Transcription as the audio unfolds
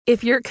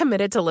If you're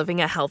committed to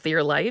living a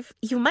healthier life,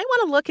 you might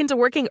want to look into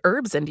working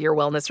herbs into your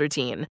wellness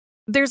routine.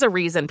 There's a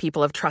reason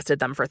people have trusted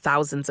them for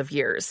thousands of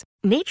years.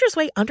 Nature's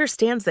Way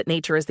understands that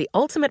nature is the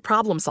ultimate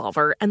problem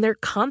solver, and they're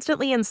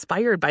constantly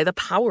inspired by the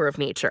power of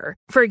nature.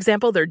 For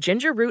example, their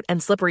ginger root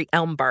and slippery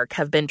elm bark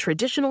have been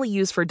traditionally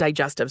used for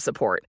digestive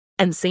support.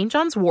 And St.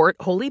 John's wort,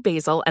 holy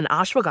basil, and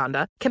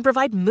ashwagandha can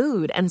provide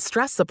mood and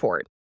stress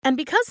support. And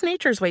because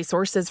Nature's Way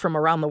sources from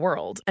around the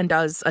world and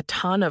does a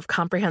ton of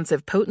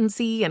comprehensive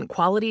potency and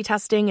quality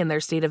testing in their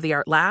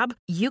state-of-the-art lab,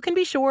 you can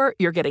be sure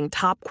you're getting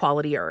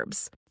top-quality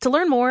herbs. To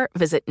learn more,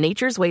 visit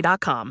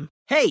naturesway.com.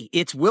 Hey,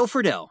 it's Will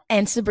Friedle.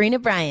 And Sabrina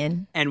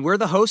Bryan. And we're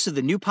the hosts of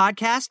the new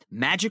podcast,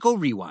 Magical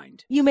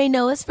Rewind. You may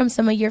know us from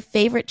some of your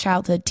favorite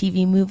childhood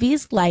TV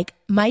movies like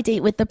My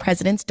Date with the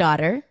President's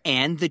Daughter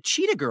and the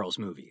Cheetah Girls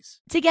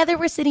movies. Together,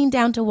 we're sitting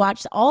down to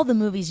watch all the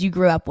movies you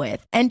grew up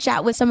with and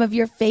chat with some of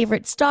your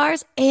favorite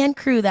stars and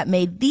crew that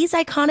made these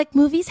iconic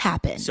movies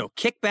happen. So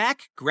kick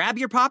back, grab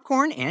your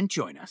popcorn, and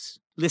join us.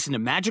 Listen to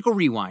Magical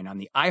Rewind on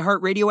the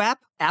iHeartRadio app,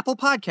 Apple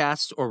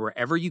Podcasts, or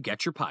wherever you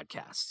get your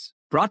podcasts.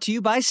 Brought to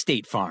you by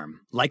State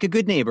Farm. Like a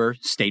good neighbor,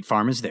 State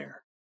Farm is there.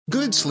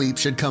 Good sleep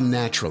should come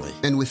naturally,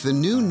 and with the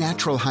new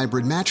Natural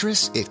Hybrid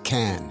mattress, it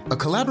can. A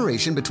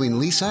collaboration between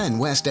Lisa and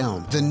West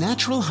Elm, the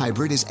Natural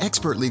Hybrid is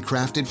expertly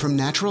crafted from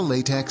natural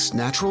latex,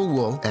 natural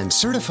wool, and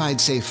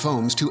certified safe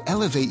foams to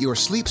elevate your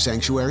sleep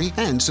sanctuary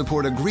and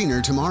support a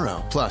greener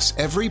tomorrow. Plus,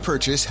 every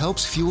purchase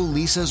helps fuel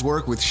Lisa's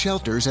work with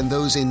shelters and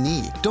those in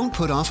need. Don't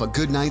put off a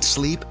good night's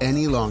sleep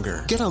any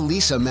longer. Get a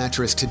Lisa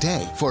mattress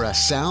today for a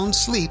sound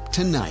sleep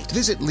tonight.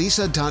 Visit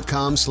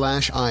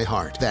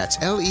lisa.com/iHeart. That's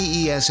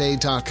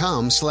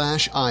LEESA.com/iHeart.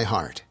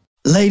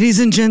 Ladies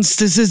and gents,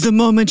 this is the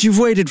moment you've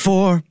waited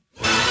for.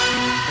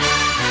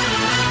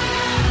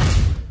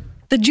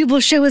 The Jubal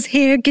Show is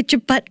here. Get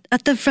your butt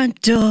at the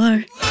front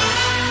door.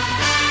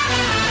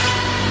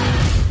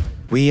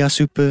 We are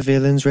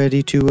supervillains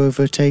ready to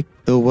overtake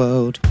the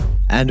world,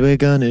 and we're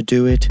gonna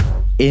do it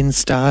in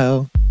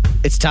style.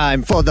 It's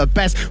time for the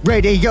best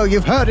radio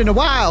you've heard in a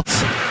while.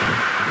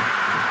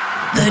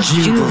 The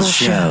Jubal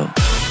Show.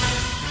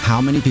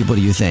 How many people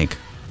do you think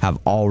have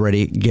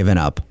already given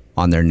up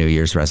on their New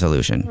Year's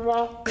resolution?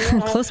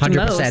 Close to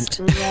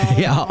 100%. Most.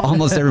 Yeah,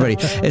 almost everybody,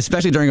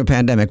 especially during a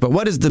pandemic. But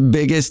what is the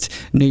biggest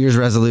New Year's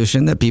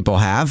resolution that people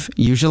have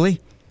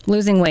usually?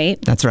 Losing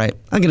weight. That's right.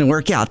 I'm going to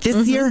work out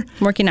this year.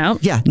 Working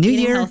out. Yeah, new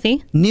Eating year,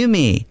 healthy. new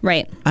me.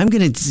 Right. I'm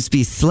going to just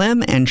be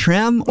slim and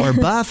trim or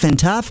buff and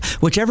tough,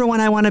 whichever one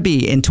I want to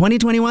be. In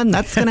 2021,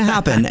 that's going to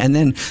happen. And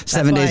then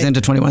 7 days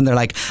into 21, they're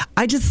like,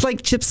 I just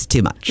like chips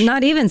too much.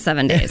 Not even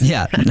 7 days.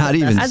 Yeah, not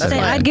even I'd 7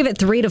 say I'd give it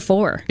 3 to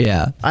 4.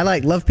 Yeah. I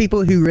love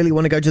people who really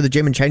want to go to the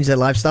gym and change their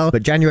lifestyle,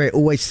 but January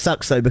always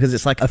sucks though because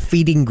it's like a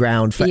feeding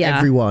ground for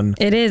everyone.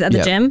 It is at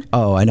the gym.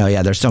 Oh, I know.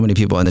 Yeah, there's so many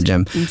people in the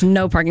gym.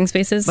 No parking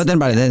spaces. But then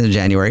by the end of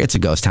January, it's a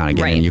ghost town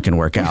again. Right. And you can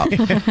work out.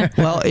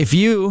 Well, if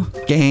you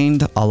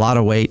gained a lot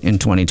of weight in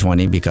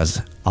 2020, because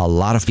a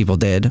lot of people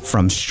did,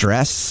 from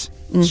stress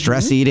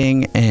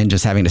eating, and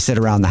just having to sit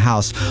around the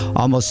house,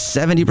 almost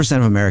 70%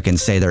 of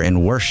Americans say they're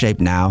in worse shape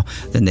now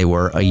than they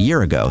were a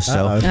year ago.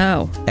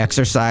 So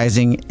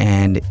exercising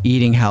and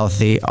eating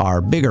healthy are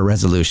bigger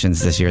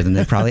resolutions this year than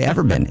they've probably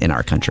ever been in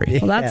our country.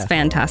 Well, that's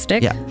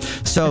fantastic. Yeah.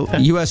 So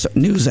U.S.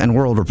 News and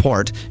World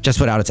Report just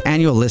put out its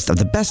annual list of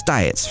the best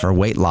diets for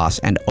weight loss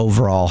and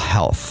overall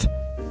health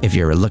if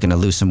you're looking to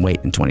lose some weight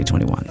in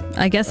 2021.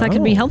 I guess that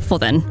could be helpful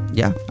then.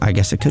 Yeah, I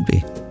guess it could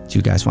be. Do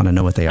you guys want to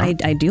know what they are?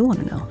 I do want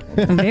to know.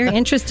 I'm very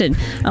interested.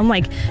 I'm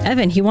like,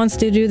 Evan, he wants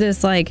to do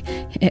this, like,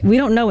 we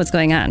don't know what's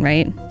going on,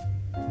 right?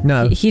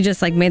 No. He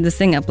just like made this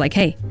thing up like,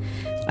 hey,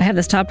 I have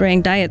this top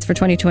ranked diets for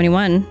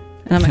 2021.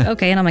 And I'm like,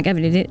 okay. And I'm like,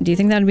 Evan, do you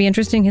think that would be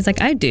interesting? He's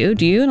like, I do.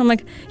 Do you? And I'm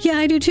like, yeah,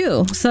 I do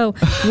too. So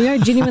we are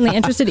genuinely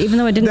interested, even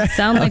though it didn't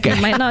sound like it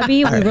might not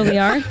be. We really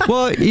are.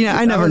 Well, yeah,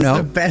 I never know.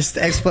 The best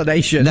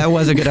explanation. That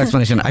was a good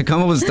explanation. I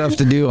come up with stuff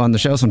to do on the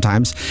show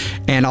sometimes,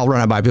 and I'll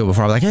run it by people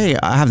before. I'm like, hey,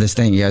 I have this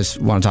thing. You guys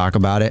want to talk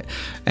about it?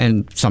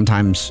 And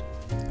sometimes,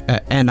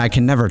 and I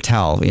can never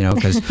tell,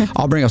 because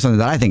I'll bring up something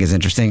that I think is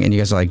interesting, and you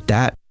guys are like,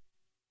 that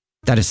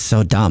is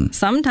so dumb.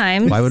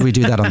 Sometimes. Why would we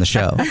do that on the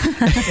show?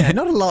 Yeah,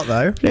 not a lot,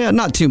 though. Yeah,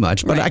 not too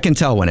much, but I can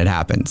tell when it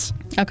happens.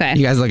 Okay.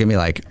 You guys look at me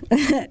like,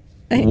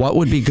 what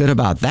would be good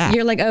about that?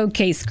 You're like,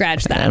 okay,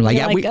 scratch that. I'm like,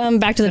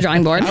 back to the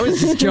drawing board. I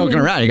was just joking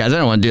around, you guys. I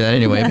don't want to do that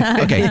anyway.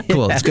 Okay,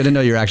 cool. It's good to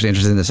know you're actually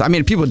interested in this. I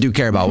mean, people do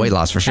care about weight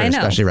loss for sure,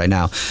 especially right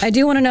now. I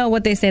do want to know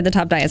what they say the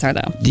top diets are,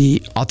 though.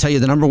 I'll tell you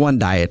the number one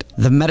diet,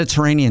 the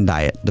Mediterranean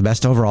diet, the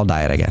best overall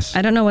diet, I guess.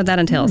 I don't know what that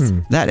entails.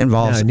 That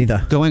involves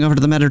going over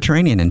to the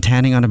Mediterranean and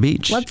tanning on a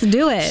beach. Let's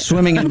do it.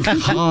 Swimming in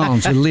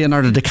Cannes with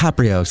Leonardo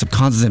DiCaprio, except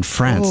Cannes is in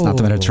France, not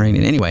the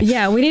Mediterranean. Anyway.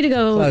 Yeah, we need to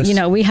go,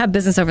 we have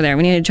business over there.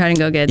 We need to try and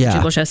go get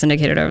Jubal Show syndicated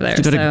syndicated over there.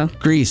 To go to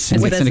Greece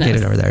and get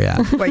syndicated over there,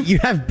 yeah. Wait, you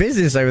have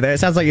business over there? It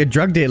sounds like you're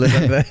drug dealers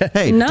over there.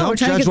 Hey, don't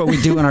judge what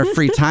we do in our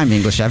free time,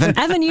 English Evan.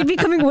 Evan, you'd be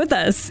coming with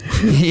us.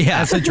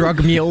 Yeah. As a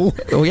drug mule.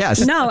 Oh,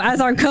 yes. No,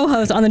 as our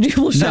co-host on the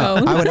Jubal show.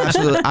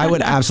 No, I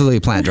would absolutely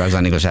plant drugs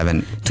on English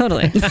Evan.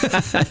 Totally. To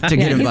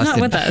get him he's busted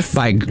not with us.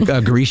 by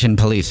Grecian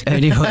police.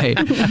 Anyway,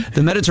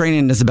 the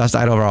Mediterranean is the best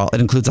diet overall.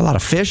 It includes a lot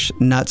of fish,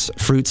 nuts,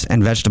 fruits,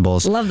 and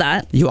vegetables. Love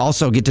that. You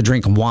also get to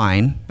drink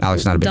wine.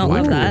 Alex, not a big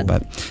wine drinker,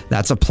 but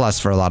that's a plus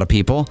for a lot of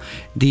people.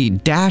 The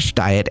DASH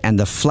diet and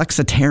the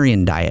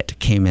flexitarian diet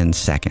came in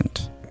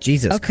second.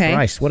 Jesus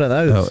Christ, what are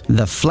those? So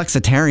the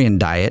flexitarian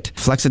diet.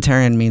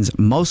 Flexitarian means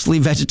mostly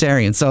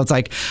vegetarian. So it's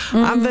like,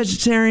 I'm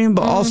vegetarian,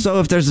 but also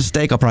if there's a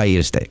steak, I'll probably eat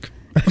a steak.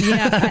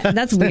 Yeah,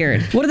 that's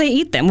weird. What do they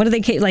eat then? What do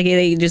they like?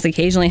 They just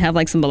occasionally have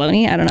like some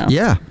bologna? I don't know.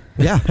 Yeah.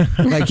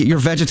 Like you're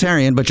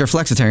vegetarian, but you're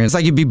flexitarian. It's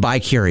like you'd be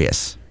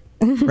bi-curious,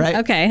 right?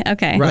 Okay.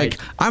 Right. Like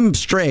I'm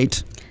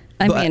straight.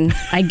 I mean,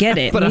 I get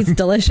it. Meat's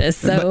delicious.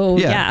 So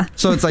yeah.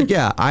 So it's like,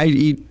 I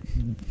eat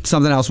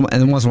something else, and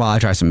then once in a while I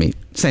try some meat.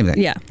 Same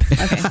thing. Yeah.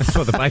 Okay. That's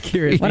what the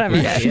bi-curious. Whatever.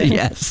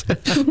 Yes.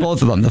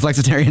 Both of them. The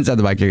flexitarians and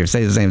the bi-curious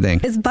say the same thing.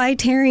 It's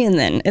bitarian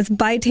then. It's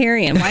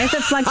bitarian. Why is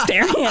it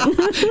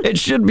flexitarian? It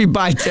should be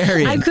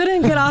bitarian. I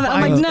couldn't get off it.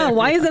 I'm like, no,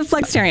 why is it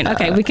flexitarian?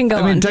 Okay, we can go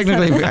on. I mean,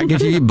 technically,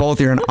 if you eat both,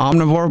 you're an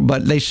omnivore,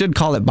 but they should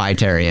call it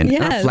bitarian,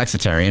 not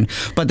flexitarian.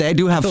 But they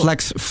do have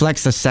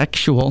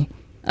flexisexual.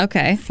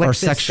 Okay. Or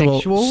sexual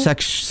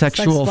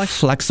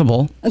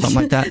flexible, something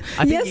like that.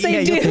 Yes,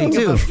 they do. They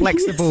do.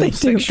 Flexible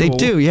sexual. They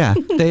do, yeah.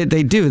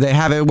 They do. They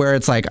have it where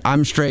it's like,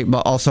 I'm straight,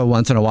 but also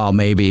once in a while,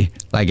 maybe.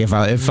 Like if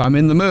I'm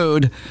in the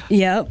mood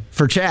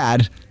for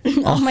Chad.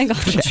 Oh my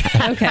gosh.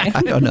 Okay.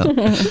 I don't know.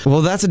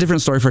 Well, that's a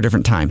different story for a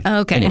different time.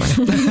 Okay. Anyway.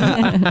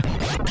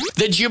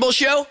 The Jubal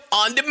Show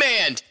on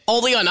demand,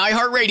 only on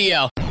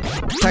iHeartRadio.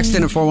 Text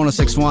in at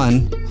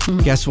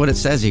 41061. Guess what it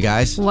says, you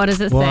guys? What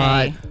does it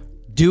say?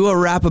 Do a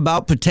rap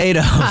about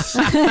potatoes.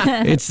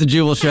 It's the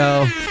Jubal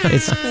Show.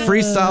 It's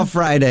Freestyle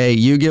Friday.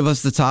 You give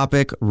us the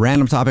topic,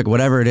 random topic,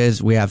 whatever it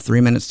is. We have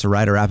 3 minutes to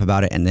write a rap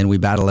about it, and then we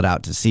battle it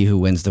out to see who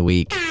wins the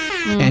week.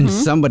 And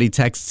somebody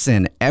texts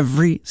in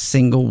every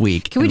single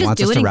week. Can we just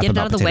do it and get it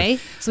out of the way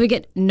so we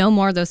get no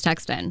more of those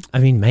texts in? I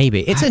mean,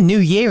 maybe. It's a new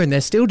year and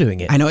they're still doing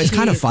it. I know. It's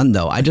kind of fun,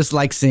 though. I just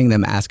like seeing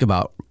them ask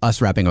about us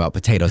rapping about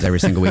potatoes every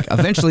single week.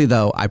 Eventually,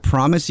 though, I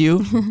promise you,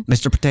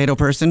 Mr. Potato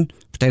Person,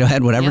 Potato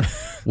Head, whatever,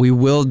 we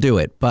will do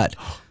it. But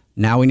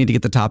now we need to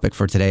get the topic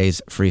for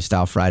today's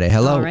Freestyle Friday.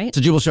 Hello. All right. It's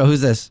a Jubal Show. Who's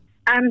this?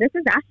 This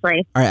is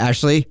Ashley. All right,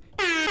 Ashley.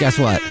 Guess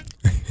what?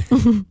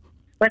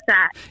 What's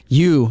that?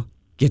 You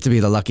get to be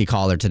the lucky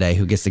caller today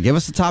who gets to give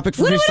us the topic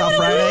for Freestyle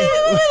Friday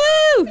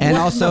and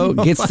also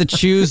gets to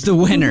choose the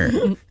winner.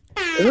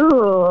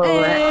 Ooh.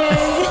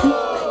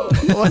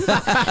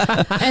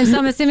 And so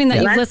I'm assuming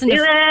that you've listened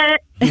to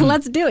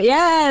Let's do it.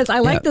 Yes, I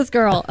like this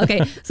girl.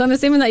 Okay, so I'm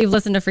assuming that you've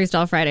listened to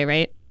Freestyle Friday,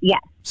 right? Yes.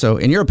 So,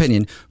 in your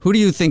opinion, who do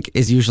you think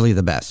is usually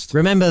the best?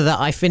 Remember that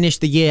I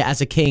finished the year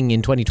as a king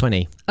in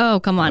 2020. Oh,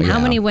 come on. How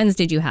many wins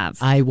did you have?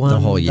 I won the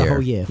whole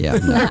year.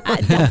 Yeah.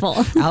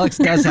 Double. Alex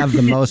does have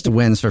the most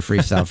wins for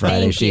Freestyle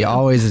Friday. She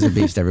always is a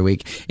beast every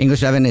week.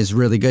 English Evan is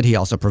really good. He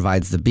also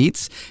provides the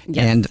beats.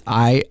 Yes. And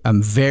I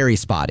am very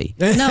spotty.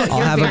 No,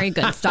 you're very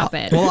good. Stop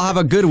it. Well, I'll have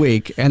a good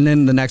week, and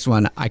then the next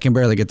one, I can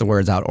barely get the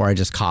words out, or I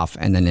just cough,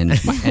 and then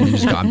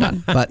just go, I'm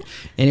done. But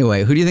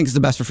anyway, who do you think is the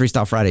best for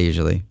Freestyle Friday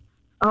usually?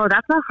 Oh,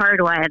 that's a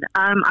hard one.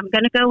 I'm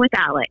going to go with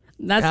Alex.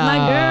 That's my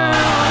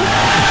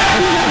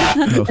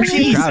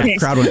girl.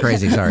 Crowd went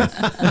crazy. Sorry.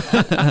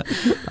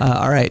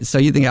 All right. So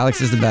you think Alex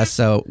is the best.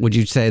 So would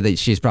you say that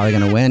she's probably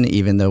going to win,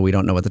 even though we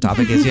don't know what the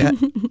topic is yet?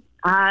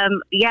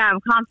 Yeah, I'm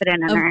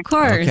confident in her. Of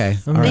course. Okay.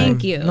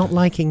 Thank you. Not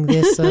liking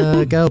this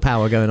girl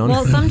power going on.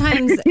 Well,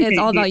 sometimes it's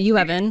all about you,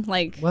 Evan.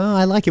 Well,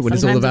 I like it when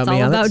it's all about me.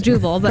 Sometimes it's all about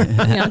Jubal,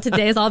 but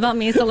today is all about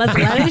me. So let's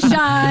let it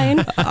shine.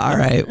 All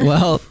right.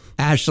 Well,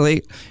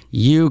 Ashley,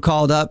 you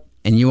called up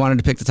and you wanted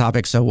to pick the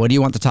topic. So what do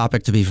you want the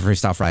topic to be for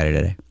Freestyle Friday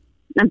today?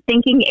 I'm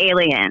thinking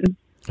aliens.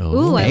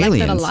 Ooh, I like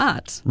that a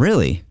lot.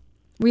 Really?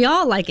 We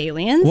all like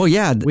aliens. Well,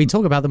 yeah. We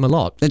talk about them a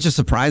lot. It just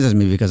surprises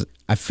me because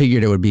I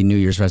figured it would be New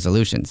Year's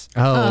resolutions.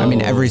 I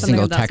mean, every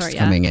single text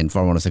coming in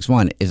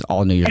 41061 is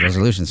all New Year's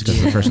resolutions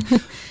because the first.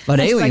 But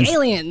aliens. Like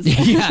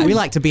aliens. Yeah, we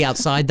like to be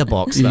outside the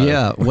box, though.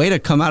 Yeah, way to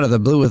come out of the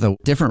blue with a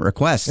different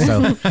request.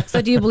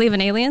 So do you believe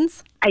in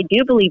aliens? I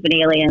do believe in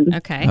aliens.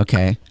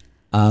 Okay.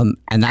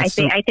 And that's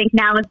I think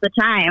now is the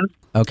time.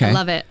 Okay. I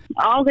love it.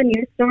 All the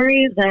news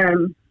stories,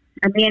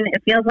 I mean,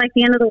 it feels like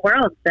the end of the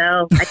world.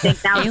 So I think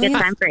now is a good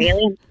time for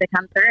aliens to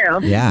come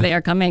through. Yeah. They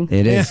are coming.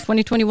 It is.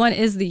 2021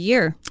 is the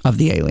year of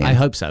the alien. I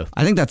hope so.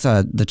 I think that's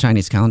the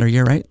Chinese calendar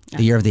year, right?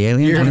 The year of the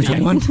alien,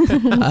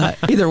 2021.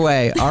 Either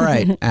way. All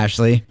right,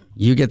 Ashley,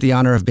 you get the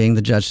honor of being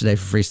the judge today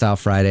for Freestyle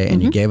Friday,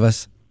 and you gave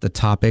us the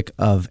topic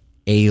of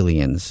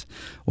aliens.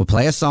 We'll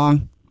play a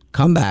song,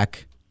 come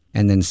back,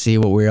 and then see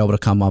what we're able to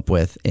come up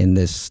with in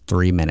this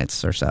 3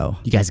 minutes or so.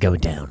 You guys going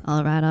down.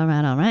 All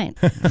right.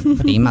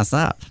 Beam us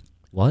up.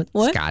 What?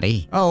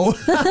 Scotty. Oh.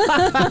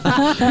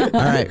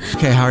 All right.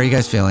 Okay, how are you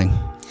guys feeling?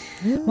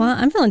 Well,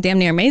 I'm feeling damn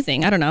near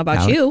amazing. I don't know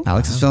about you.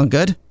 Alex is feeling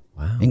good?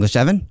 Wow. English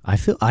Evan? I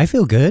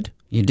feel good.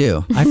 You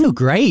do? I feel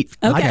great.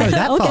 Okay. I'd go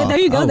that far. Okay, there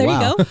you go. Oh, there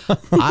wow. you go.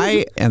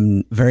 I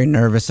am very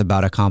nervous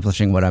about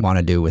accomplishing what I want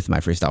to do with my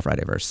Freestyle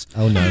Friday verse.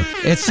 Oh, no.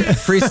 It's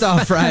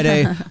Freestyle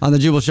Friday on the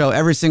Jubal Show.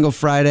 Every single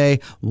Friday,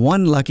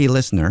 one lucky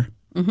listener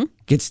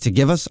gets to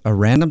give us a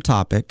random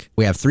topic.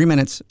 We have 3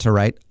 minutes to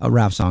write a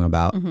rap song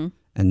about,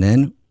 and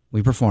then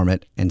we perform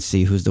it and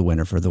see who's the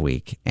winner for the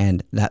week.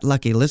 And that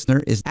lucky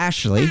listener is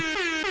Ashley.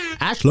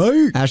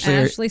 Ashley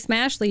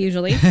Smashly,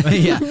 usually.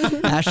 Yeah,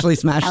 Ashley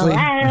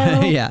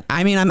Smashly. Yeah,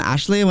 I mean, I'm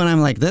Ashley when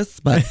I'm like this,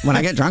 but when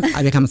I get drunk,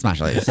 I become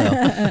Smashly. So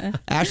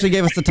Ashley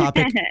gave us the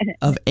topic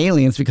of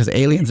aliens because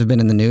aliens have been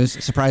in the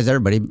news. Surprised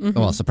everybody.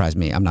 Well, surprised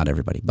me. I'm not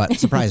everybody, but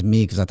surprised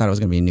me because I thought it was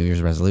going to be New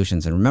Year's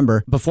resolutions. And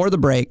remember, before the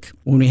break,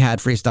 when we had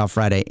Freestyle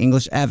Friday,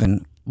 English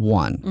Evan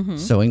won.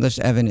 So English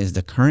Evan is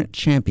the current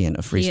champion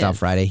of Freestyle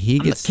Friday. He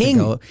gets to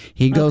go.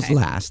 He goes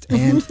last.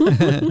 And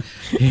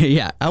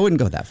yeah, I wouldn't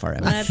go that far,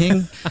 Evan.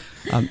 King.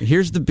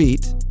 Here's the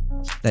beat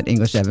that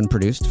English Evan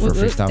produced for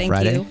Freestyle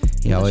Friday.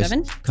 He always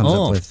comes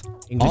up with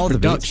all the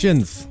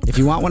beats. If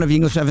you want one of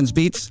English Evan's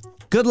beats,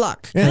 good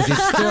luck, because he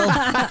still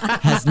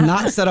has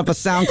not set up a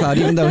SoundCloud,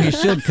 even though he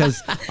should,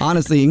 because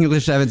honestly,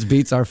 English Evan's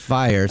beats are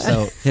fire.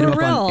 So hit him up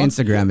on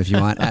Instagram if you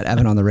want, at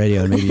Evan on the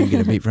radio, and maybe you can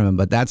get a beat from him.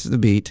 But that's the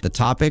beat. The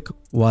topic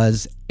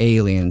was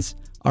aliens.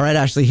 All right,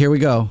 Ashley, here we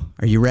go.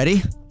 Are you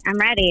ready? I'm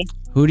ready.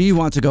 Who do you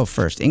want to go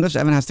first? English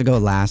Evan has to go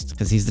last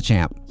because he's the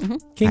champ.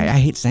 I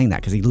hate saying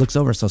that because he looks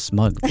over so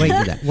smug. Wait,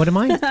 what am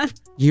I?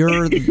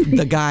 You're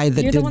the guy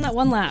that You're the one that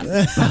won last.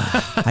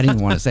 I didn't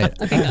even want to say it.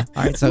 Okay, go.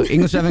 All right, so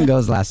English Evan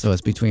goes last, so it's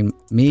between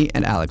me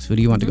and Alex. Who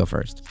do you want to go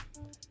first?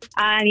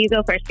 You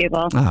go first,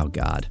 Jubal. Oh,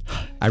 God.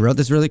 I wrote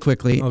this really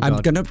quickly. I'm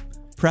going to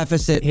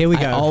preface it. Here we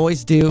go. I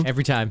always do.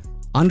 Every time.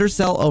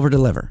 Undersell,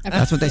 overdeliver.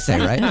 That's what they say,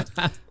 right?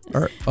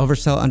 Or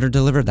oversell,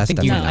 underdeliver. That's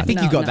definitely not. I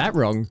think you got that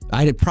wrong.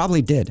 I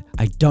probably did.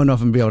 I don't know if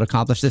I'm going to be able to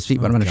accomplish this feat,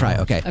 but I'm going to try.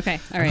 Okay. Okay,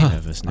 all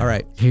right. All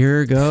right.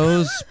 Here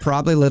goes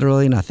probably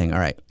literally nothing. All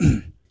right.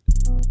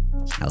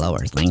 Hello,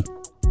 Earthling.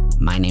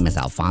 My name is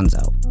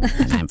Alfonso,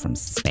 and I'm from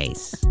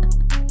space.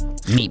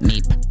 Meep,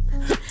 meep.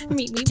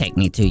 Meep, meep. Take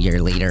me to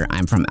your leader.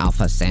 I'm from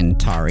Alpha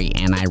Centauri,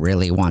 and I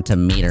really want to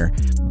meet her.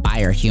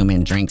 Buy her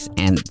human drinks,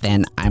 and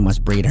then I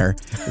must breed her.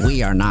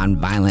 We are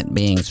non-violent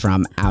beings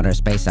from outer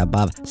space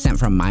above, sent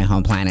from my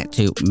home planet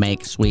to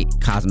make sweet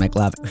cosmic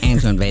love and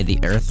to invade the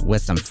Earth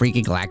with some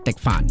freaky galactic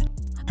fun.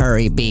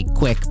 Hurry, be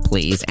quick,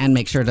 please, and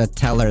make sure to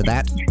tell her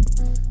that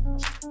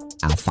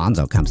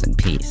Alfonso comes in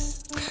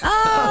peace.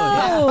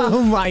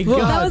 Oh my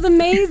God. That was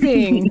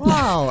amazing.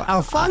 Wow,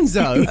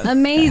 Alfonso.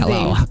 Amazing.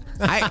 Hello.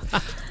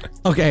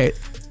 Okay,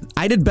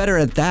 I did better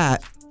at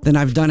that than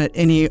I've done at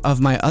any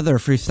of my other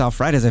Freestyle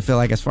Fridays, I feel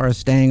like, as far as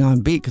staying on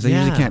beat, because I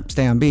usually can't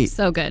stay on beat.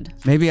 So good.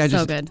 Maybe I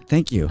just... So good.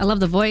 Thank you. I love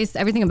the voice,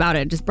 everything about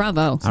it. Just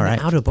bravo. All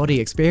right. Out-of-body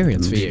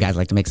experience for Would you. you guys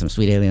like to make some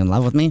sweet alien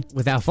love with me?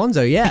 With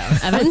Alfonso, yeah.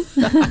 Evan?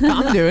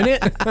 I'm doing it.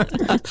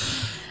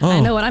 I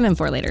know what I'm in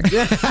for later.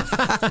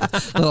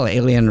 Little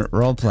alien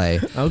role play.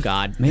 Oh,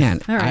 God.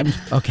 Man, All right.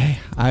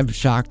 I'm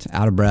shocked,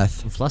 out of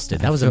breath. I'm flustered.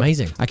 That was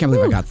amazing. I can't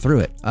believe I got through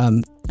it.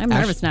 I'm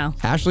nervous now.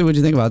 Ashley, what'd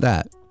you think about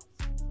that?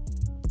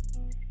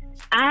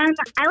 I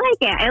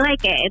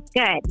like it. It's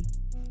good.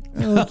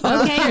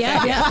 Okay,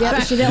 yeah.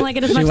 She didn't like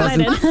it as much as I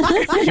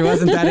did. She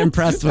wasn't that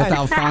impressed with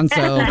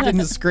Alfonso.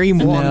 Didn't scream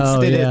once,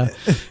 did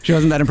it? She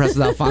wasn't that impressed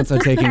with Alfonso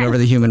taking over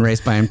the human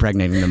race by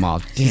impregnating them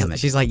all. Damn it.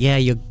 She's like, yeah,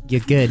 you're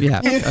good.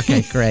 Yeah.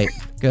 Okay, great.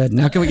 Good.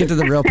 Now can we get to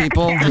the real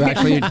people who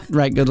actually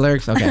write good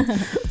lyrics? Okay.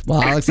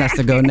 Well, Alex has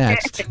to go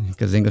next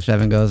because English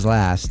Evan goes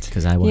last.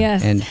 Because I won.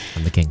 Yes. And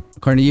I'm the king.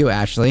 according to you,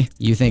 Ashley,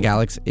 you think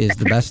Alex is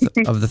the best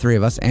of the three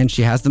of us, and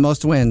she has the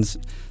most wins.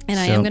 And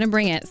I am going to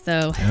bring it,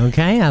 so...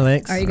 Okay,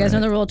 Alex. All right, you guys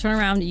know the rule. Turn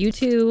around. You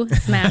two,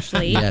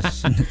 Smashly.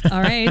 Yes.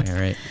 All right. All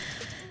right.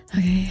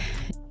 Okay.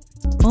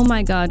 Oh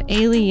my God,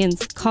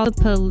 aliens, call the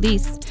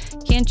police.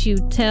 Can't you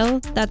tell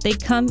that they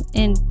come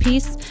in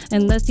peace?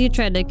 Unless you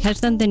try to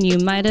catch them, then you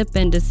might have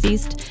been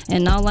deceased.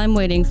 And all I'm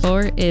waiting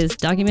for is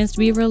documents to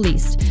be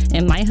released.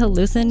 Am I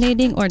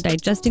hallucinating or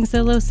digesting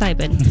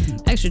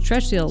psilocybin?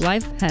 Extraterrestrial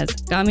life has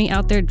got me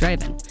out there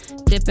driving.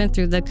 Dipping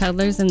through the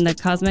colors in the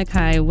cosmic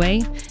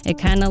highway. It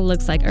kinda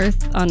looks like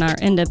Earth on our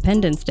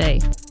Independence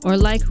Day. Or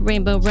like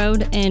Rainbow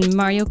Road in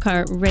Mario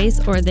Kart Race,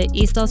 or the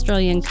East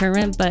Australian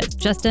Current, but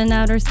just in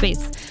outer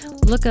space.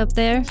 Look up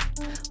there.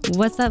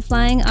 What's that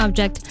flying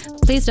object?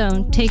 Please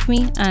don't take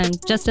me. I'm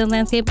just a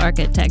landscape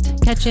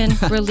architect. Catch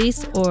and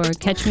release, or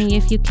catch me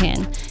if you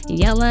can.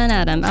 Yelling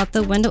at him out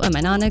the window of my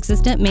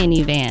non-existent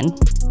minivan.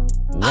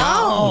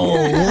 Wow.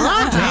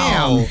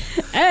 Damn.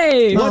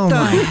 Hey. What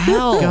the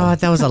hell? God,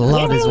 that was a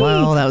lot as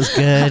well. That was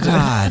good.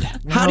 God.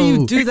 How do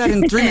you do that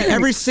in 3 minutes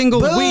every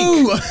single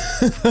week?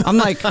 I'm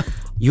like,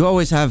 you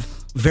always have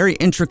very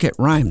intricate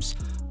rhymes.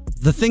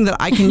 The thing that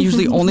I can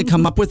usually only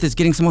come up with is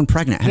getting someone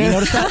pregnant. Have you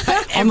noticed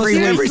that?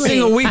 every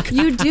single week.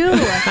 You do.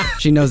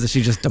 She knows that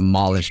she just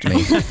demolished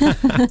me.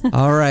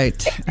 All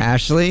right,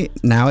 Ashley,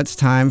 now it's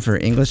time for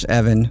English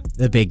Evan,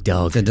 the big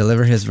dog, to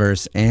deliver his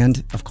verse.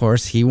 And, of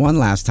course, he won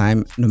last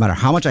time. No matter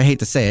how much I hate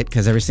to say it,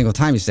 because every single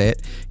time you say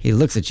it, he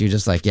looks at you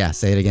just like, yeah,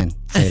 say it again.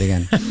 Say it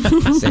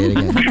again. Say it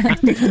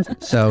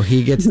again. So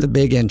he gets the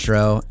big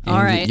intro. And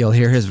all right. You'll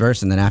hear his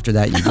verse, and then after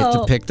that, you get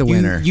to pick the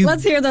winner. You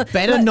let's hear the...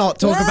 better not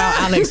talk about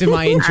Alex in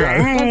my intro.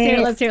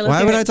 Let's hear.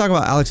 Why would I talk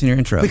about Alex in your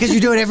intro? Because you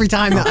do it every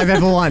time that I've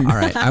ever won. All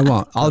right, I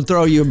won't. I'll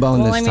throw you a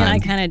bone this time. I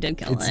kind of did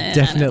kill It's it.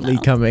 definitely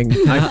coming.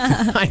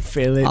 I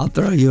feel it. I'll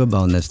throw you a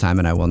bone this time,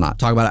 and I will not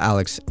talk about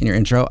Alex in your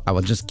intro. I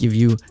will just give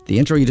you the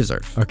intro you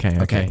deserve.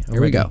 Okay.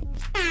 Here we go.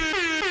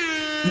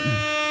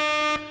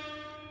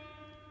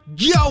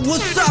 Yo,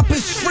 what's up?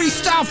 It's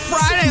Freestyle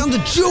Friday on the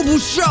Jubal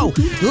Show.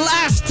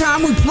 Last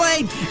time we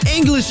played,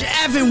 English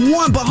Evan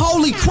won, but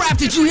holy crap,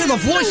 did you hear the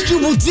voice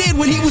Jubal did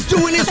when he was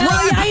doing his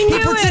rhyme? He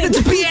pretended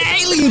to be an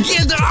alien,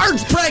 getting the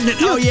Earth pregnant.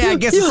 Oh yeah, I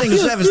guess it's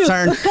English Evan's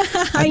turn.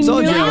 I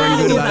told you I wasn't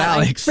going to be about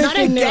Alex. Not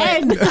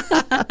again.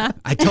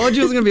 I told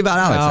you it was going to be about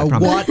Alex, I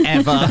promise.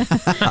 Whatever.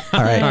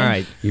 All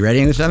right. You ready,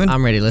 English Evan?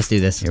 I'm ready. Let's do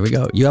this. Here we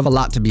go. You have a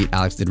lot to beat.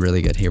 Alex did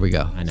really good. Here we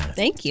go. I know.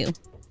 Thank you.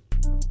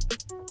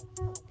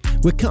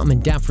 We're coming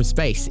down from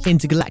space,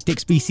 intergalactic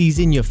species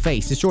in your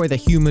face, destroy the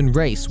human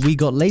race. We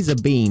got laser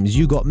beams,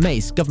 you got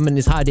mace. Government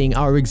is hiding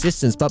our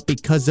existence, but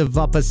because of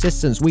our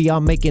persistence, we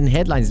are making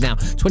headlines now.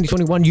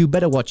 2021, you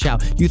better watch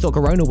out. You thought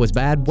Corona was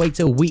bad, wait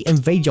till we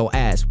invade your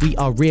ass. We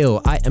are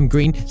real, I am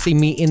green, see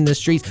me in the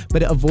streets,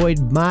 better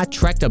avoid my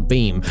tractor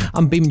beam.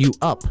 I'm beaming you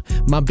up,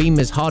 my beam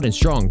is hard and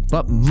strong,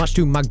 but much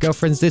to my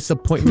girlfriend's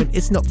disappointment,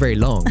 it's not very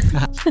long.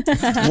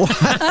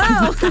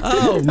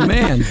 Oh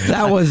man,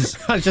 that was...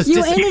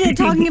 You ended it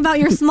talking about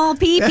your small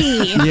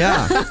pee-pee.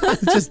 Yeah.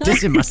 Just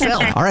dissing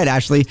myself. All right,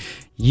 Ashley,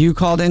 you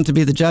called in to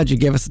be the judge. You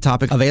gave us the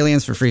topic of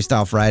aliens for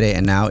Freestyle Friday,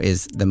 and now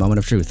is the moment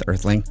of truth,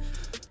 Earthling.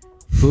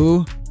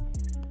 Who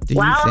do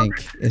you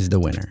think is the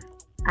winner?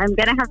 I'm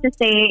going to have to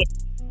say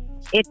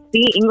it's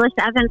the English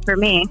Evan for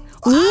me.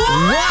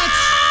 What?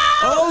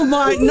 Oh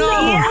my, no.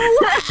 Why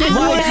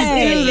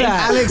would you do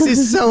that? Alex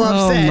is so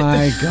upset. Oh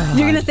my God.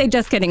 You're going to say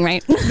just kidding,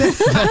 right?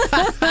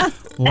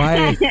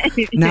 Why?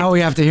 Now we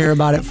have to hear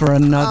about it for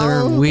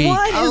another week.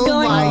 What is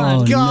going my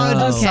on? God.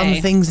 No. Okay.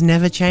 Some things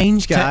never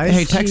change, guys.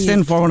 Hey, text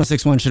in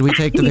 41061. Should we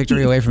take the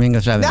victory away from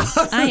English Evan?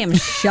 I am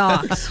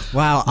shocked.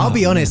 Wow, I'll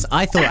be honest.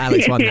 I thought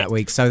Alex won that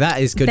week, so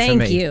that is good for me.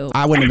 Thank you.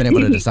 I wouldn't have been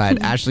able to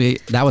decide. Ashley,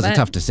 that was a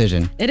tough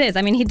decision. It is.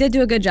 I mean, he did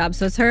do a good job,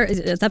 so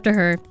it's up to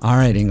her. All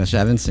right, English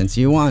Evan, since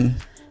you won,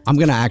 I'm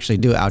going to actually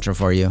do an outro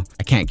for you.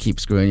 I can't keep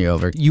screwing you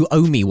over. You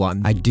owe me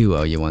one. I do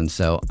owe you one,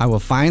 so I will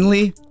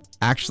finally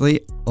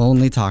actually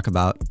only talk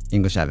about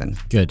English Evan.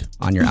 Good.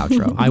 On your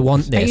outro. I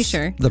want this. Are you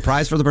sure? The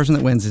prize for the person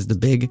that wins is the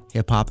big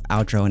hip-hop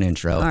outro and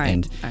intro. All right.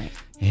 And all right.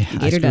 yeah,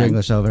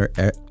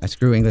 I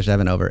screw English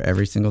Evan over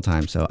every single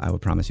time, so I will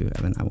promise you,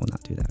 Evan, I will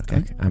not do that,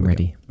 okay? I'm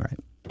ready. All right.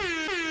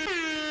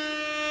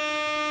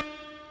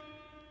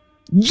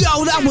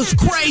 Yo, that was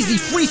crazy.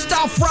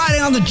 Freestyle Friday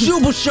on the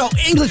Jubal Show.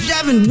 English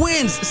Evan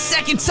wins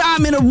second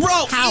time in a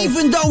row. How?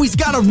 Even though he's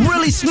got a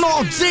really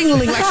small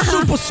dingling, like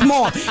super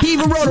small. He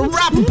even wrote a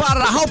rap about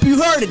it. I hope you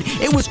heard it.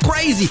 It was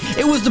crazy.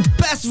 It was the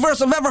best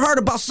verse I've ever heard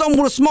about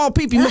someone with a small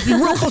peepee. Must be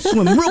real close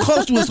to him. Real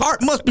close to his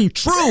heart. Must be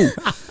true.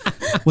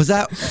 Was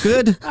that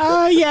good?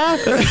 Oh, yeah.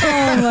 Oh,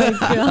 my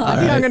God. I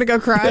think I'm going to go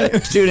cry.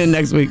 Tune in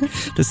next week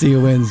to see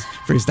who wins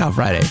Freestyle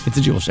Friday. It's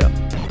a Jubal Show.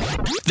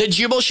 The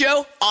Jubal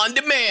Show on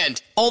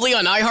demand, only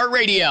on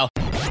iHeartRadio.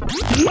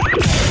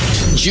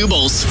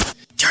 Jubal's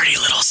dirty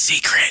little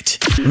secret.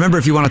 Remember,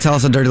 if you want to tell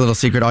us a dirty little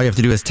secret, all you have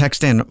to do is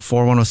text in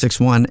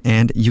 41061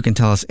 and you can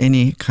tell us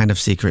any kind of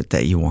secret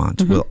that you want.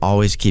 Mm-hmm. We'll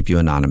always keep you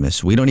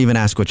anonymous. We don't even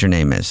ask what your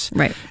name is.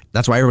 Right.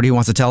 That's why everybody who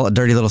wants to tell a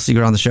dirty little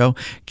secret on the show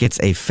gets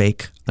a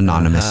fake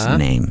anonymous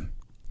name.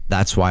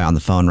 That's why on the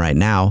phone right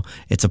now,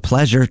 it's a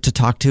pleasure to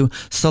talk to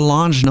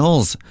Solange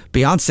Knowles,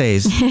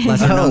 Beyonce's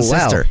lesser-known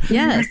sister.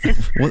 Yes.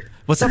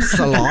 What's up,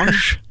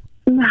 Solange?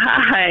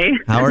 Hi.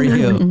 How are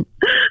you?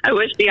 I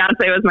wish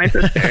Beyonce was my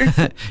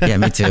sister. Yeah,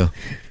 me too.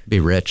 Be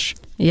rich.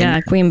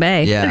 Yeah, Queen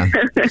Bey. Yeah.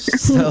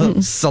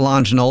 So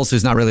Solange Knowles,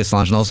 who's not really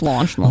Solange Knowles.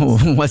 Solange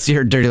Knowles. What's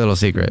your dirty little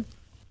secret?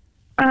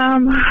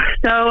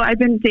 So I've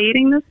been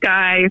dating this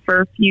guy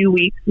for a few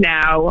weeks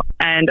now,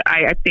 and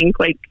I think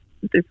like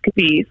this could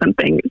be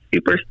something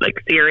super like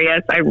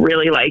serious. I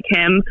really like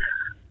him,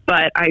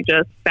 but I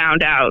just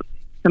found out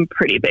some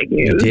pretty big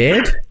news. You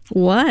did?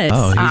 What?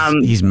 Oh,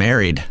 he's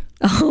married.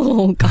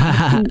 Oh,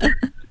 God.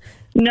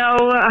 No,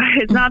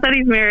 it's not that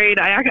he's married.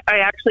 I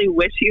actually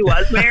wish he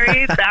was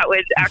married. That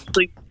would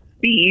actually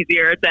be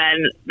easier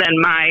than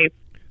my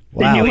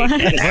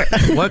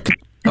situation. What?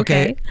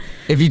 Okay.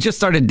 If you just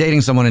started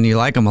dating someone and you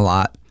like them a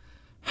lot,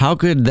 how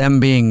could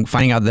them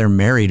finding out they're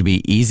married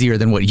be easier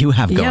than what you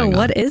have going on? Yeah,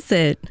 what is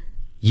it?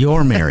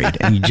 You're married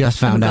and you just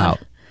found out.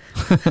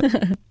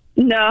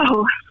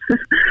 No.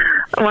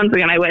 Once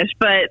again, I wish,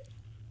 but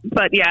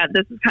yeah,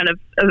 this is kind of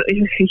a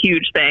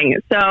huge thing.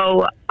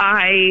 So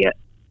I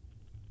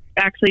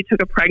actually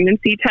took a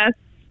pregnancy test,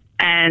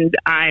 and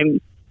I'm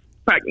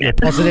pregnant.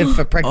 You're positive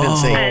for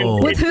pregnancy.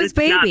 And With whose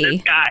it's not baby?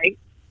 this guy.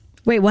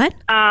 Wait, what?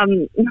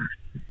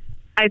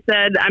 I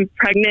said I'm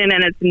pregnant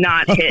and it's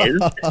not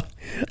his.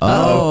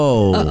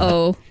 Oh.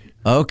 Uh-oh.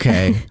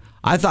 Okay.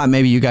 I thought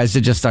maybe you guys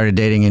had just started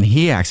dating and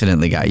he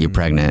accidentally got you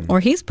pregnant. Or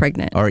he's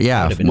pregnant. Or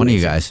yeah, one of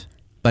you guys.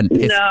 But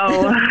it's,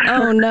 No.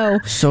 Oh, no.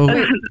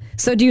 So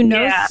So do you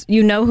know Yeah.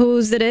 you know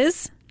whose it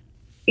is?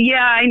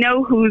 Yeah, I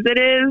know whose it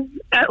is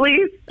at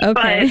least.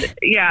 Okay. But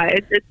yeah,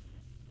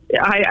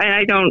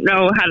 I don't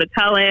know how to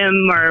tell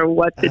him or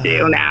what to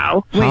do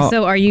now. Wait,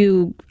 so are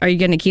you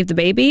going to keep the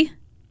baby?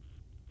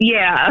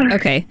 Yeah.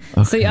 Okay.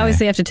 So you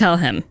obviously have to tell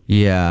him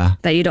yeah.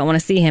 that you don't want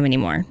to see him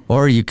anymore.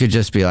 Or you could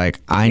just be like,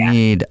 I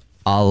need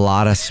a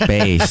lot of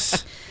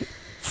space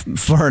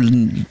for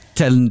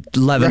 10,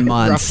 11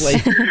 months.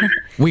 Roughly.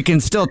 We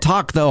can still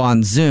talk though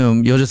on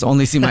Zoom. You'll just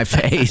only see my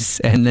face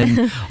and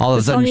then all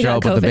of a Tell him sudden you show got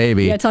up with COVID. the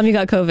baby. Yeah, tell him you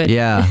got COVID.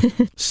 Yeah.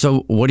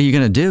 So what are you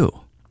going to do?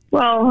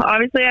 Well,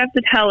 obviously I have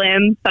to tell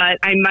him, but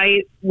I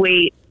might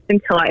wait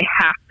until I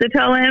have to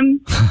tell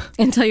him.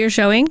 Until you're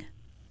showing?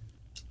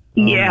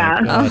 Yeah.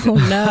 Oh,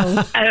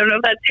 no. I don't know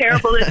if that's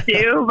terrible to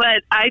do,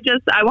 but I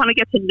want to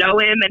get to know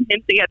him and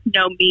him to get to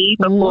know me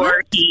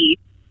before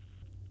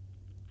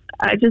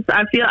I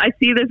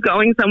see this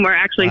going somewhere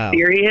actually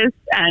serious,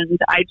 and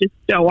I just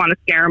don't want to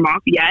scare him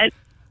off yet.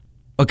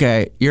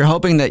 Okay. You're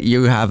hoping that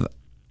you have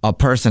a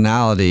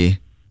personality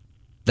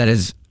that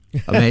is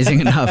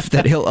amazing enough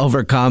that he'll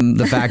overcome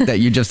the fact that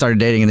you just started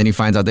dating and then he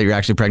finds out that you're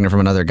actually pregnant from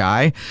another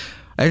guy.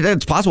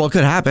 It's possible. It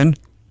could happen.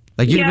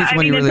 Like you meet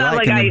someone you really it's not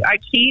like. like I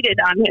cheated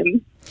on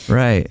him.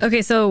 Right.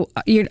 Okay, so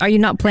are you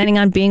not planning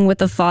on being with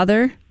the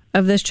father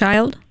of this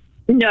child?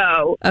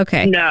 No.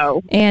 Okay.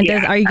 No. And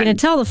Yeah, are you going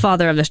to tell the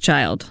father of this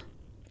child?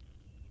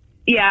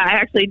 Yeah, I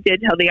actually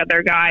did tell the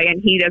other guy,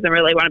 and he doesn't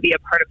really want to be a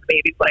part of the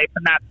baby's life,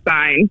 and that's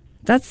fine.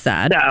 That's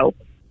sad. So,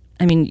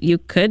 I mean, you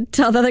could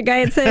tell the other guy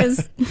it's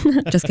his.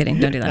 Just kidding.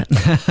 Don't do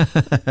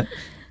that.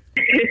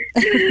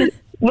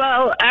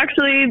 well,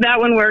 actually, that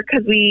one worked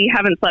because we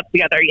haven't slept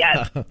together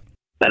yet.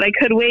 But I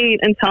could wait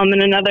and tell him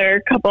in another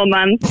couple of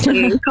months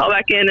and call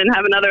back in and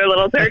have another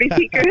little dirty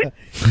secret.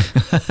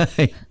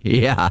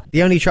 Yeah.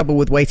 The only trouble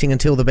with waiting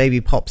until the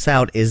baby pops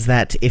out is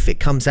that if it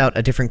comes out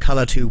a different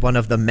color to one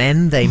of the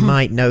men, they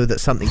might know that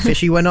something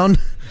fishy went on.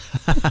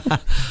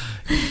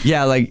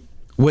 Yeah, like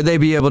would you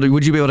be able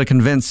to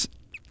convince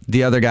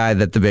the other guy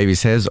that the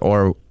baby's his,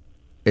 or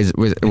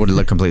would it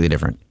look completely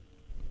different?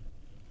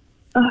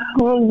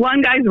 Well,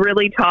 one guy's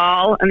really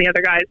tall and the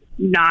other guy's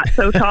not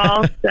so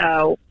tall,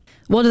 so...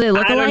 Well, do they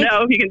look alike? I don't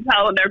know if you can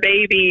tell when they're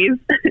babies.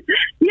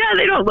 Yeah,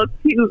 they don't look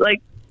too, like,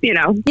 you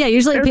know. Yeah,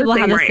 usually they're people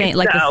have the race, same,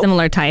 like the so-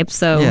 similar type.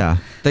 So Yeah,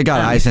 they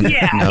got eyes and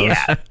Yeah, nose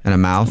yeah. and a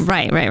mouth.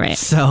 Right.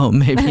 So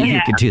maybe you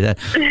Yeah. could do that.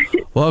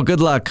 Well,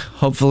 good luck.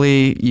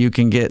 Hopefully you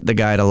can get the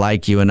guy to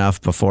like you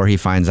enough before he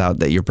finds out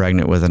that you're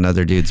pregnant with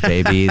another dude's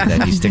baby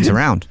that he sticks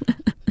around.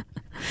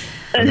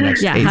 For the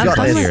next Yeah, 8 have plus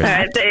fun with years. All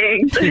right,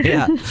 thanks.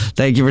 Yeah.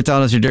 Thank you for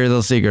telling us your dirty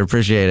little secret.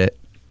 Appreciate it.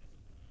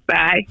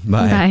 Bye.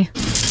 Bye.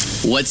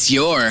 What's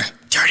your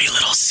dirty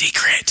little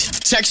secret?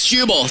 Text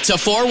Jubal to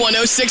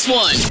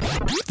 41061.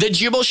 The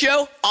Jubal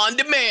Show on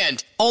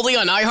demand, only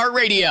on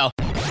iHeartRadio.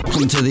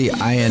 Welcome to the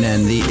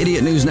INN, the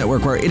Idiot News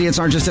Network, where idiots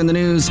aren't just in the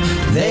news,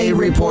 they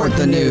report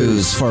the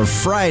news. For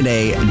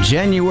Friday,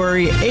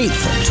 January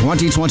 8th,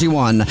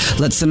 2021.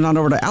 Let's send it on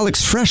over to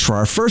Alex Fresh for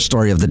our first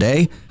story of the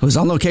day, who's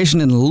on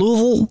location in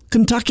Louisville,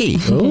 Kentucky.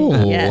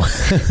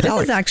 Yes. This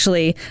is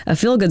actually a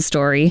feel-good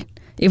story,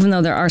 even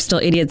though there are still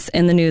idiots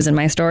in the news in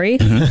my story.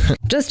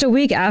 Just a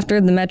week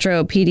after the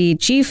Metro PD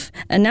chief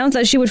announced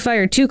that she would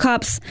fire 2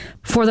 cops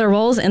for their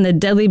roles in the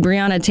deadly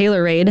Breonna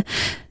Taylor raid,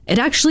 it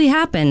actually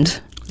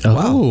happened.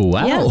 Oh,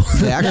 wow. Yeah.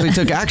 They actually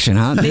took action,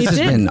 huh? This has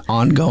did. been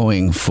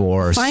ongoing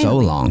for so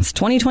Finally. long. It's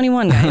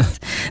 2021, guys.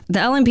 The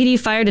LMPD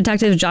fired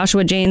detectives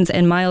Joshua Janes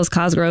and Miles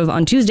Cosgrove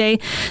on Tuesday,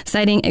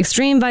 citing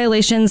extreme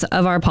violations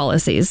of our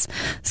policies.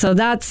 So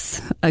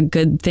that's a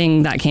good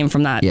thing that came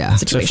from that Yeah.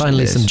 So situation.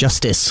 finally It is. some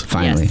justice.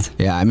 Finally. Yes.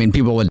 Yeah, I mean,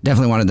 people would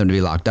definitely wanted them to be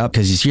locked up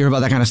because you hear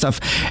about that kind of stuff,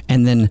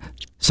 and then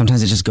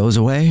sometimes it just goes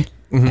away.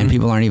 And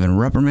people aren't even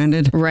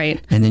reprimanded. Right.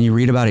 And then you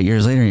read about it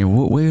years later and you're,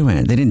 wait a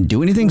minute, they didn't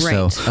do anything?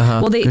 Right. So,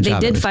 Well, they good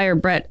job, did everybody. fire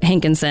Brett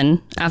Hankinson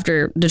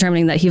after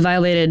determining that he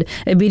violated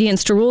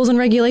obedience to rules and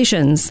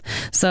regulations.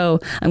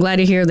 So I'm glad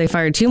to hear they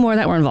fired 2 more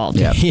that were involved.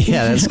 Yeah.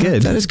 Yeah, that's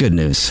good. That is good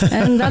news.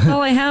 And that's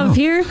all I have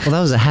here. Well,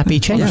 that was a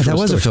happy change. Yeah, for that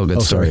was a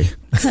feel-good story.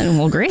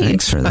 Well, great.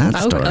 Thanks for that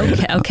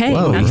story. Okay.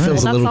 Whoa, That's,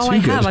 feels a that's little all too I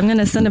have. good. I'm going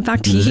to send it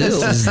back to you.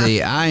 This is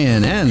the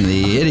INN,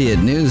 the Idiot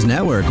News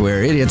Network,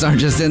 where idiots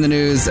aren't just in the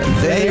news,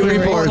 they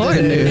report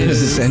the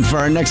news. And for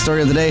our next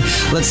story of the day,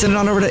 let's send it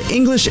on over to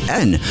English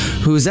N,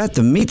 who's at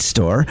the meat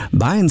store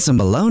buying some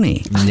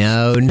bologna.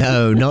 No,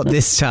 not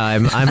this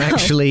time. I'm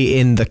actually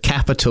in the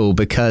capital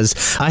because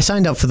I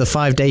signed up for the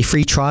 5-day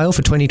free trial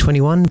for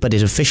 2021, but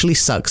it officially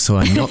sucks, so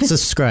I'm not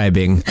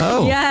subscribing.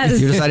 Oh, Yes.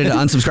 You decided to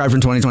unsubscribe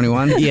from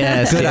 2021?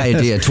 Yes. Good idea.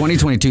 idea.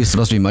 2022 is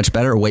supposed to be much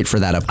better. Wait for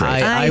that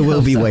upgrade. I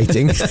will be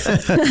waiting.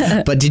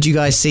 But did you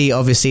guys see,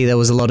 obviously, there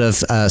was a lot of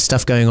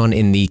stuff going on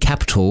in the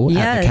Capitol,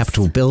 at the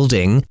Capitol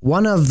building.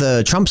 One of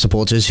the Trump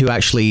supporters who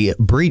actually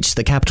breached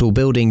the Capitol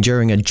building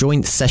during a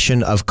joint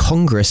session of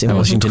Congress in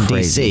Washington,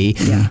 D.C.,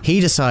 he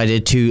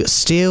decided to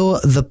steal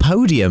the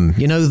podium.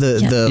 You know,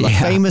 the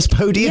famous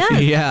podium?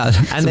 Yeah,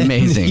 that's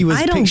amazing.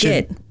 I don't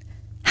get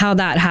how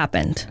that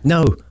happened.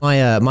 No,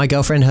 my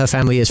girlfriend, her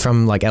family is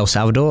from like El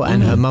Salvador,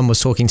 and her mum was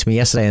talking to me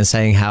yesterday and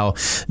saying how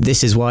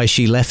this is why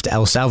she left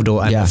El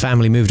Salvador and her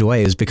family moved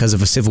away, is because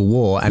of a civil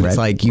war. And it's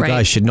like, you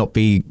guys should not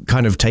be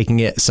kind of taking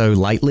it so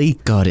lightly.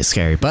 God, it's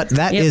scary. But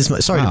that is,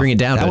 sorry to bring it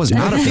down. That was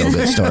not a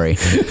feel-good story.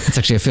 It's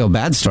actually a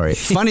feel-bad story.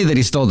 Funny that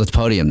he stole the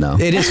podium, though.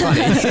 It is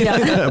funny.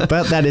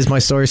 But that is my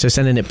story, so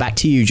sending it back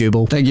to you,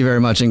 Jubal. Thank you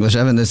very much, English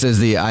Evan. This is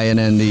the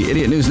INN, the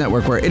Idiot News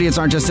Network, where idiots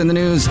aren't just in the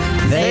news,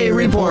 they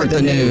report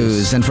the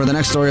news. And for the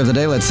next story of the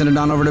day, let's send it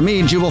on over to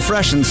me, Jubal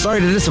Fresh. And sorry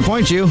to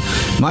disappoint you,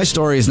 my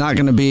story is not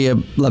going to be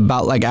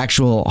about like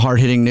actual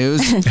hard-hitting news.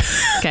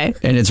 Okay.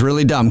 And it's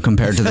really dumb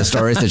compared to the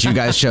stories that you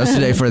guys chose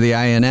today for the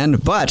INN.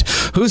 But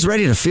who's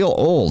ready to feel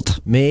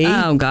old? Me?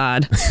 Oh,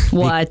 God.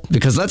 What?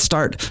 Because let's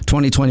start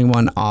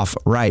 2021 off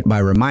right by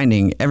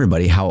reminding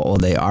everybody how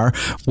old they are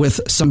with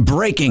some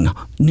breaking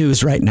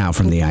news right now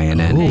from the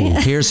INN.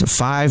 Here's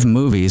 5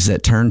 movies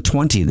that turned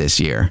 20 this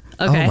year.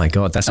 Okay. Oh, my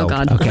God. That's old.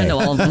 God. Okay. I know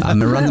all of them. I'm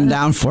going to run them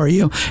down for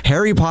you.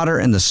 Harry Potter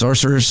and the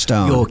Sorcerer's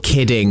Stone. You're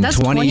kidding. That's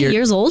 20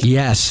 years old?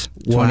 Yes.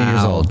 20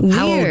 years old.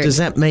 How old does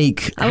that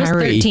make I was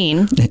Harry?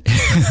 13.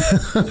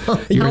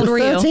 How old were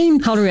you? 13?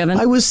 How old were you, Evan?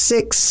 I was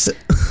 6.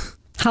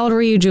 How old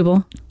were you,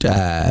 Jubal?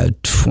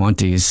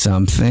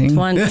 20-something.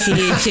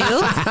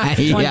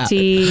 22?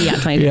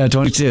 22. Yeah,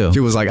 22. She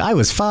was like, I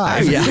was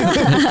 5.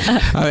 Yeah.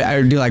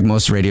 I do like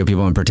most radio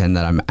people and pretend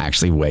that I'm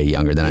actually way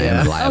younger than I am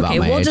and lie about my age.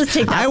 Okay, we'll just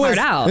take that part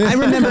out. I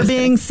remember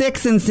being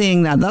 6 and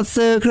seeing that. That's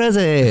so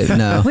crazy.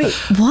 No. Wait,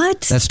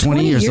 what? That's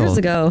 20 years old.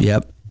 ago.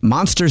 Yep.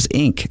 Monsters,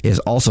 Inc. is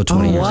also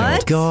 20 years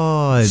old.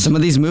 God. Some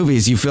of these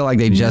movies, you feel like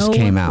they just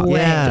came out. way.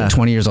 Yeah.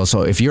 20 years old.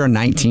 So if you're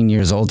 19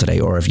 years old today,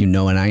 or if you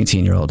know a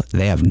 19-year-old,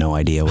 they have no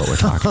idea what we're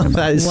talking about.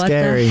 That is What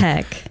scary. the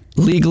heck?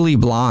 Legally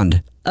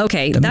Blonde.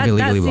 Okay, The that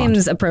movie Legally Blonde.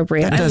 seems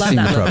appropriate. That does I love seem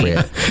that movie.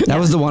 appropriate. That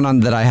was the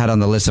one that I had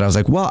on the list that I was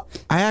like, well,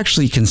 I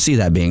actually can see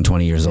that being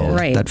 20 years old.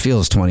 Right. That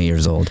feels 20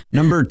 years old.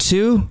 Number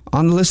 2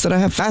 on the list that I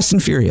have, Fast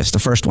and Furious, the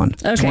first one.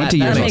 Okay, 20 years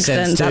that old. makes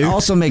sense. That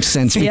also makes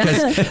sense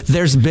because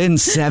there's been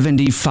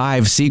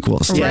 75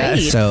 sequels. Right.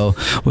 So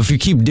if you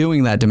keep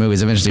doing that to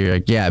movies, eventually you're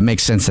like, yeah, it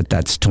makes sense that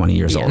that's 20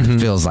 years old. It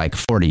feels like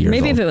 40 years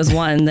Maybe old. if it was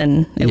 1,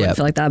 then it wouldn't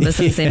feel like that. But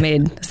since they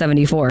made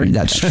 74.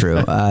 That's true.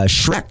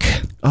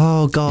 Shrek.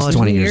 Oh, God. It's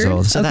 20 years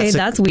old. So Okay,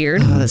 that's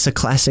weird. Oh, that's a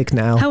classic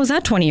now. How was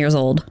that 20 years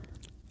old?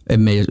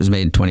 It was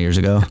made 20 years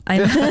ago.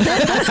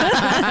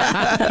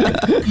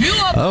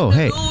 Oh,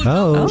 hey.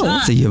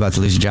 Oh. So you're about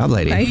to lose your job,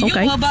 lady. Right,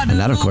 okay. And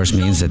that, of course,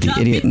 means that the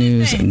Idiot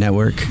News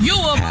Network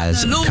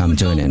has come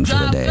to an end for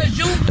the day.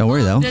 Don't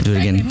worry, though. Do it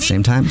again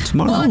same time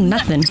tomorrow. Oh,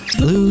 nothing.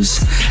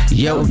 Lose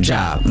your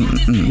job.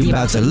 You're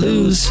about to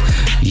lose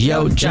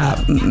your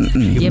job.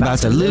 You're about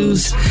to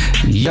lose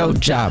your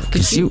job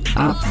because you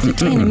are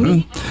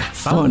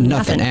for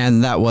nothing.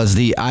 And that was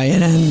the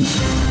INN.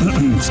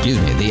 Excuse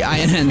me. The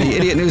INN, the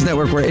Idiot News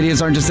Network, where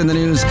idiots aren't just in the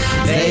news,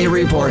 they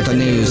report the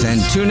news.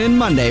 And tune in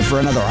Monday for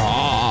another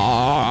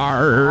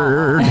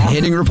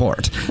hard-hitting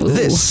report.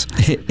 This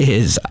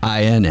is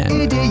INN.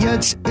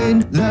 Idiots in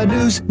the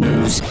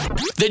news.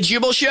 The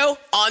Jubal Show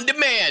on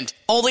demand,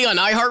 only on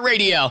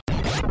iHeartRadio.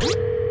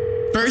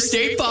 First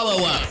date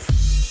follow-up.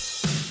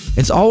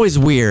 It's always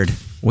weird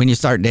when you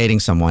start dating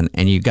someone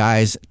and you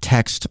guys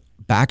text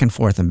back and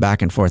forth and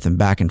back and forth and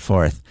back and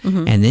forth.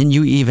 And then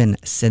you even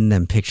send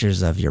them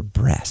pictures of your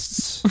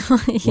breasts.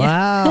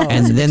 Wow.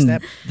 And then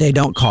they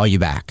don't call you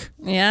back.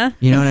 Yeah.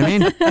 You know what I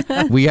mean?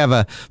 We have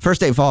a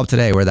first date follow-up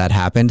today where that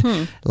happened.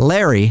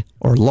 Larry,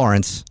 or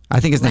Lawrence, I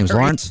think his name's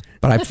Lawrence,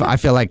 but I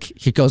feel like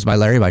he goes by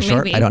Larry by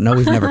short. Maybe. I don't know.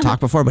 We've never talked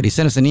before, but he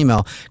sent us an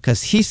email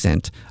because he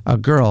sent a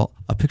girl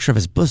a picture of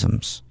his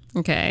bosoms.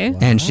 Okay.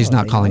 And she's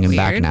not calling him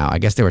back Weird. now. I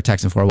guess they were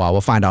texting for a while.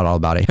 We'll find out all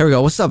about it. Here we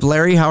go. What's up,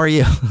 Larry? How are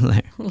you?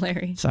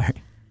 Larry. Sorry.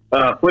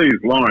 Please,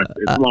 Lawrence.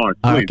 It's Lawrence.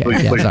 Please, Okay.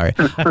 please, Yeah, please. sorry.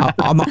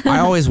 I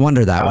always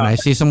wonder that when I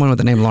see someone with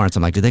the name Lawrence.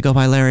 I'm like, did they go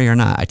by Larry or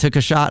not? I took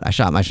a shot. I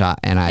shot my shot,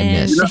 and I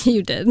missed. And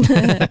you did.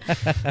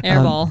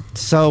 Airball.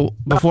 So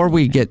before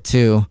we get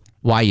to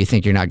why you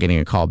think you're not getting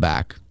a call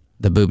back,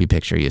 the booby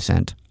picture you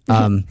sent,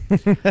 tell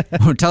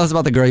us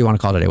about the girl you want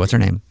to call today. What's her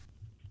name?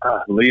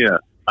 Leah.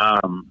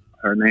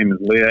 Her name is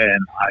Leah,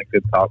 and I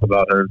could talk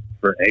about her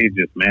for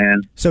ages,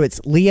 man. So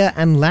it's Leah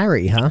and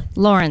Larry, huh?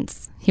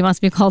 Lawrence. He wants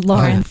to be called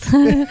Lawrence.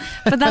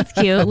 But that's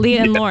cute.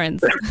 Leah and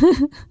Lawrence.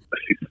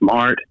 She's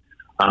smart.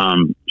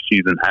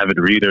 She's an avid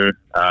reader,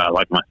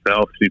 like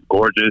myself. She's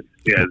gorgeous.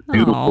 She has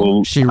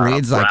beautiful She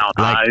reads brown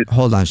eyes.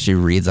 hold on, she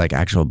reads like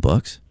actual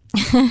books?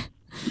 Yes.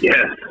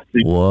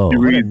 She Whoa.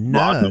 reads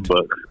lots of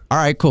books. All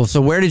right, cool.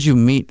 So where did you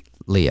meet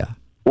Leah?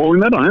 Well, we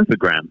met on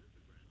Instagram.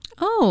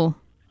 Oh.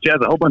 She has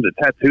a whole bunch of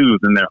tattoos,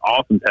 and they're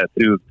awesome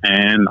tattoos.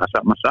 And I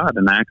shot my shot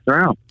and I asked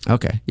her out.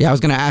 Okay. Yeah, I was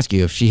going to ask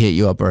you if she hit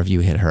you up or if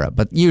you hit her up,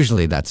 but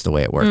usually that's the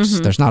way it works.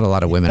 There's not a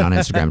lot of women on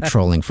Instagram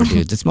trolling for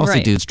dudes. It's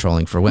mostly dudes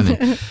trolling for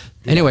women.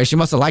 Anyway, she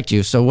must have liked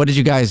you. So what did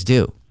you guys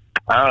do?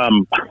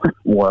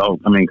 Well,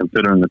 I mean,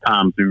 considering the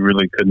times, we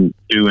really couldn't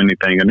do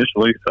anything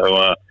initially.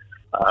 So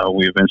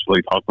we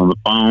eventually talked on the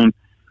phone,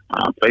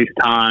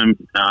 FaceTime,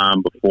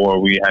 before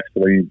we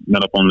actually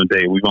met up on the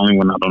date. We've only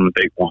went out on a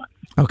date once.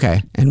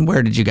 Okay. And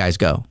where did you guys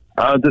go?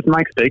 This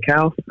Mike's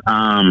Steakhouse.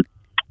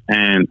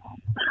 And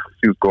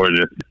she was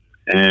gorgeous.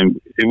 And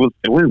it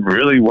went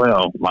really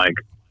well. Like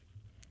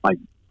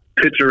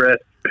picture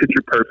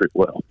perfect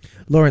well.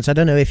 Lawrence, I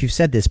don't know if you've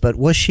said this, but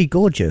was she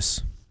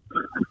gorgeous?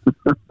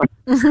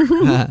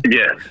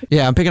 Yes.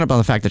 Yeah, I'm picking up on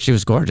the fact that she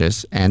was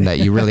gorgeous and that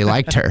you really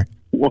liked her.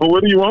 Well,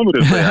 what do you want me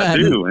to say? I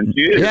do, and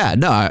she is. Yeah,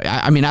 no,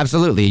 I mean,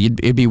 absolutely.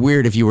 It'd be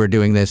weird if you were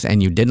doing this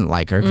and you didn't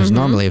like her, because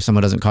normally if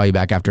someone doesn't call you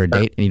back after a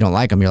date and you don't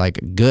like them, you're like,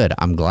 good,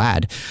 I'm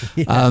glad.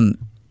 Yeah.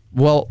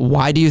 Well,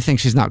 why do you think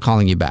she's not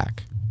calling you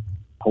back?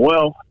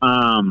 Well,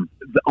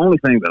 the only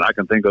thing that I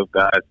can think of,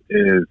 guys,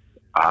 is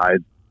I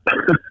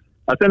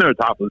sent her a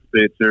topless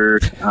picture,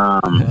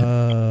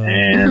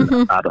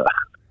 and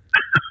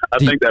I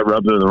think that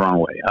rubs her the wrong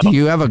way. Do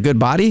you have a good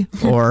body,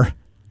 or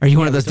are you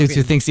one of those dudes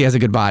who thinks he has a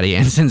good body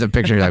and sends a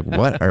picture? You're like,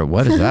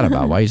 what is that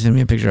about? Why are you sending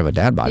me a picture of a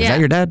dad body? Yeah. Is that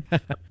your dad?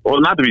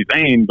 Well, not to be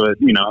vain, but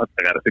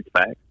I got a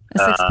six-pack. A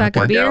six-pack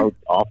of beer? Out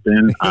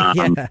often.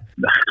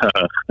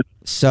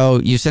 So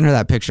you sent her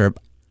that picture,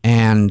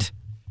 and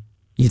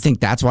you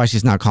think that's why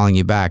she's not calling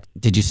you back.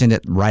 Did you send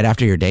it right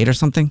after your date or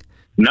something?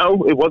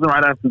 No, it wasn't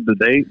right after the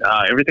date.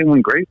 Everything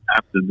went great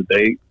after the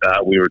date.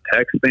 We were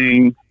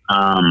texting,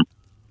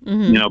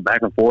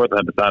 back and forth.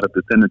 I decided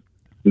to send it.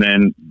 And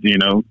then,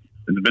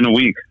 it's been a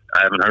week.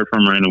 I haven't heard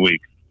from her in a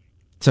week.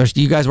 So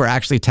you guys were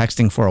actually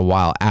texting for a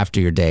while after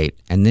your date,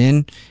 and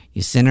then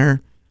you sent her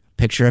a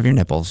picture of your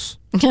nipples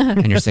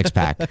and your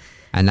six-pack.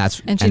 And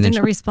she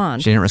didn't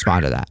respond. She didn't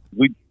respond to that.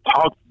 We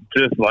talked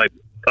just like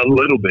a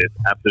little bit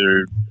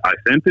after I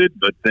sent it,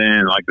 but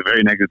then like the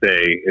very next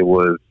day, it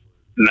was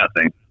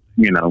nothing.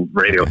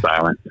 Radio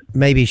silence.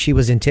 Maybe she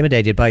was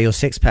intimidated by your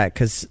six-pack,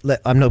 because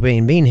I'm not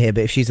being mean here,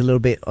 but if she's a little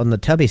bit on the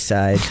tubby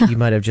side, you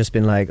might have just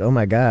been like, oh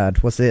my God,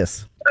 what's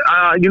this?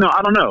 I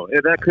don't know.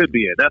 That could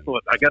be it.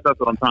 I guess that's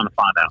what I'm trying to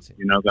find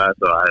out, guys.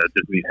 So I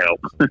just need help.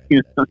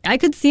 I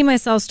could see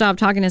myself stop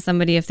talking to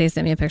somebody if they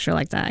sent me a picture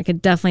like that. I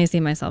could definitely see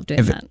myself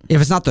doing that.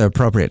 If it's not the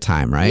appropriate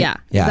time, right? Yeah,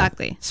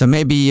 exactly. So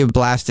maybe you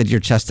blasted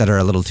your chest at her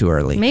a little too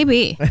early.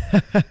 Maybe.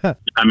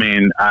 I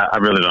mean, I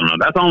really don't know.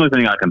 That's the only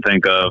thing I can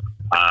think of.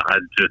 I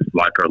just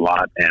like her a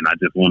lot, and I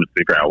just want to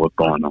figure out what's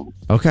going on.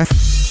 Okay.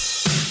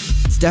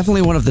 It's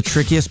definitely one of the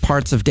trickiest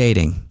parts of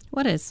dating.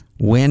 What is?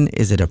 When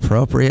is it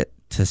appropriate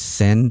to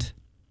send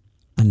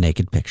a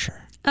naked picture?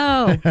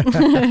 Oh.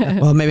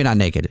 Well, maybe not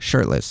naked,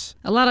 shirtless.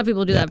 A lot of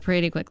people do that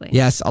pretty quickly.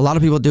 Yes, a lot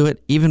of people do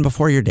it even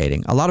before you're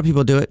dating. A lot of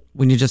people do it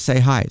when you just say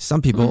hi.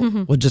 Some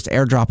people will just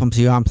airdrop them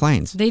to you on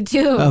planes. They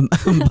do.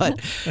 But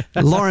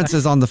Lawrence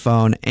is on the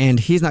phone, and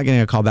he's not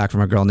getting a call back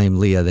from a girl named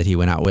Leah that he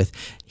went out with.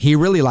 He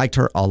really liked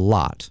her a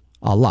lot.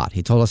 A lot.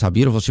 He told us how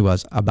beautiful she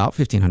was about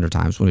 1,500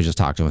 times when we just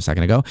talked to him a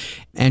second ago.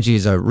 And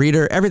she's a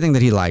reader. Everything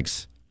that he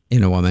likes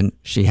in a woman,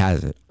 she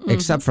has it,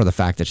 except for the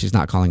fact that she's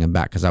not calling him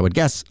back. Because I would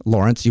guess,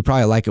 Lawrence, you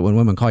probably like it when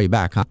women call you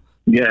back, huh?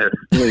 Yes,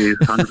 please,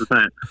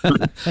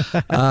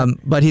 100%.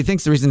 But he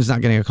thinks the reason he's not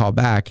getting a call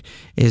back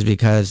is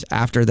because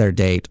after their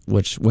date,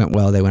 which went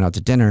well, they went out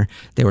to dinner,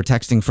 they were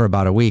texting for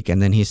about a week,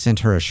 and then he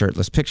sent her a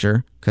shirtless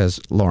picture because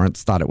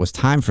Lawrence thought it was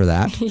time for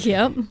that.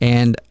 Yep.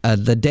 And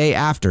the day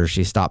after,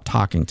 she stopped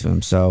talking to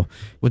him. So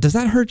does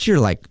that hurt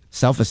your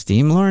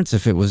self-esteem, Lawrence,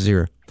 if it was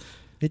your...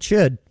 It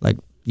should.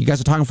 You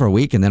guys are talking for a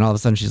week, and then all of a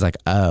sudden she's like,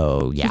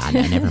 oh, yeah,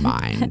 no, never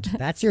mind.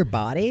 That's your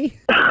body?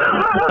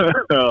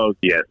 Oh,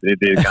 yes, it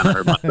did kind of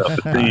hurt my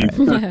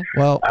self-esteem.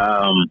 Well,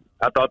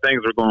 I thought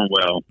things were going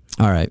well.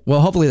 All right.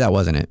 Well, hopefully that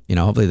wasn't it.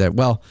 Hopefully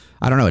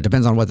I don't know. It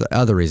depends on what the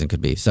other reason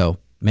could be. So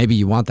maybe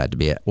you want that to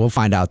be it. We'll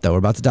find out, though. We're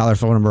about to dial her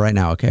phone number right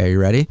now. Okay, are you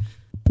ready?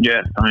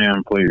 Yes, I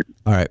am, please.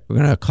 All right. We're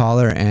going to call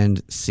her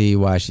and see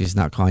why she's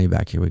not calling you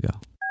back. Here we go.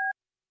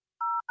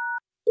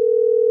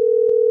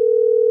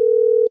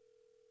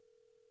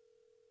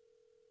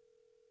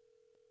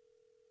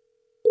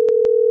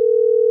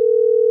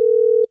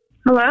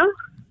 Hello?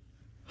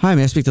 Hi,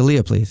 may I speak to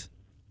Leah, please?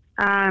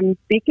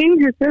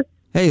 Speaking. Who's this?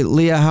 Hey,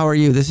 Leah, how are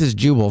you? This is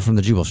Jubal from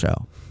The Jubal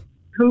Show.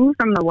 Who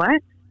from the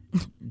what?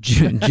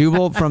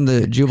 Jubal from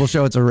The Jubal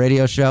Show. It's a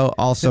radio show.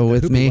 Also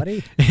with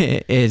me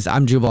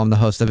I'm Jubal. I'm the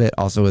host of it.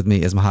 Also with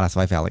me is my hot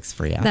wife, Alex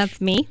Frias. That's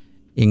me.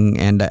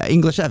 And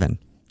English Evan.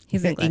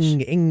 He's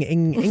English.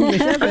 English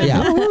Evan.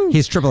 Yeah,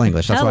 he's triple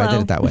English. That's why I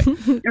did it that way.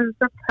 Is this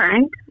a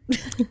prank?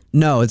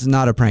 No, it's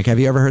not a prank. Have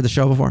you ever heard the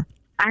show before?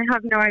 I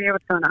have no idea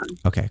what's going on.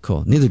 Okay,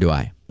 cool. Neither do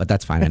I, but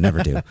that's fine. I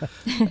never do.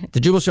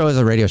 The Jubal Show is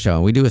a radio show,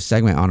 and we do a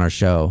segment on our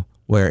show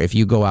where if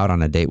you go out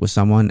on a date with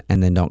someone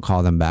and then don't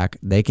call them back,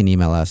 they can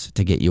email us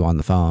to get you on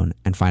the phone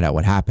and find out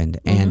what happened.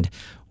 And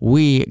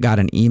we got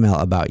an email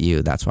about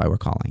you. That's why we're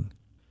calling.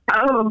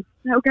 Oh,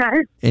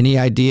 okay. Any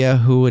idea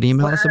who would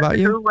email us about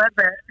Who you? was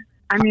it?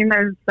 I mean,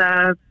 there's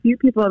a few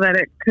people that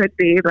it could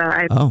be, but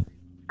I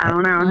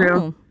don't know who.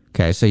 Oh,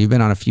 Okay, so you've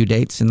been on a few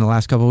dates in the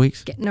last couple of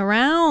weeks? getting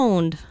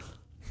around.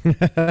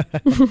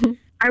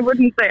 I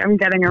wouldn't say I'm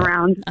getting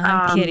around.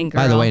 I'm kidding,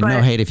 girl. By the way, no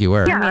but- hate if you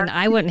were. Yeah. I mean,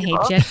 I wouldn't hate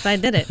you because I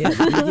did it.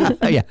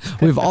 Yeah,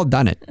 we've all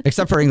done it,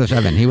 except for English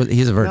Evan.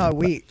 He's a virgin. No,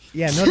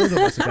 not all of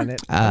us have done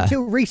it.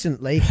 Until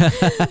recently.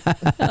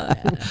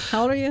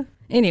 How old are you?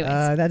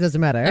 Anyways. That doesn't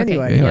matter. Okay.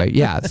 Anyway.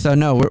 Yeah. So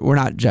no, we're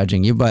not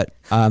judging you, but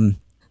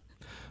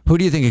who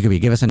do you think it could be?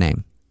 Give us a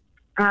name.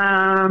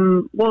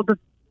 Well, the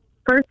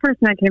first person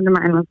that came to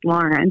mind was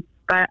Lauren,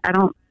 but I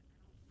don't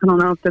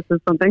know if this is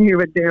something he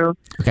would do.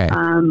 Okay.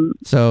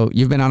 So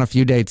you've been on a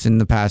few dates in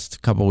the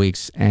past couple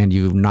weeks, and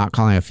you're not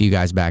calling a few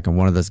guys back, and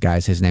one of those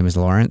guys, his name is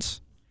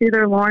Lawrence?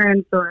 Either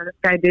Lawrence or this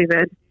guy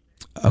David.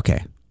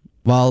 Okay.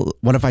 Well,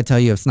 what if I tell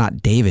you it's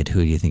not David?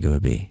 Who do you think it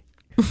would be?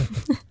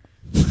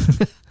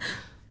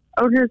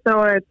 Okay,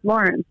 so it's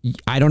Lawrence.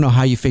 I don't know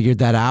how you figured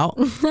that out.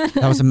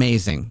 That was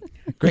amazing.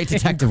 Great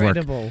detective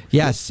Incredible. work.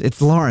 Yes,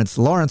 it's Lawrence.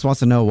 Lawrence wants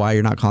to know why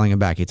you're not calling him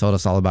back. He told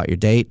us all about your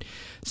date,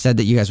 said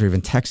that you guys were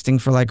even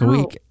texting for like a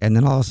week, and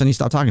then all of a sudden you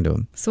stopped talking to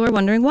him. So we're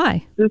wondering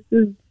why. This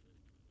is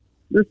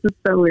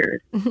so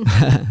weird.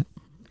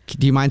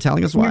 Do you mind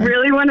telling us why? You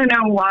really want to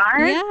know why?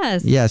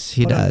 Yes. Yes,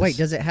 he Hold on, does. wait,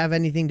 does it have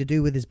anything to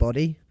do with his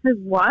body? His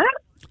what?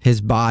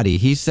 His body.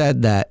 He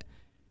said that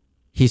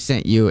he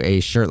sent you a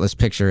shirtless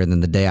picture, and then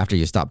the day after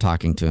you stopped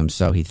talking to him,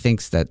 so he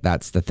thinks that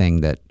that's the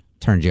thing that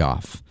turned you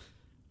off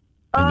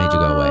and made you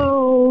go away.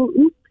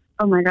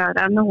 Oh my God,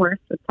 I'm the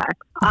worst with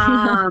text.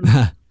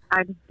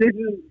 I just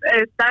didn't.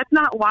 That's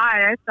not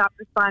why I stopped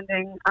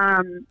responding.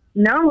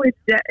 No, it's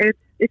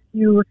if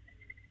you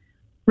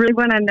really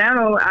want to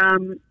know.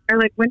 I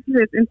went to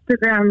his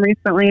Instagram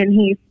recently,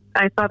 and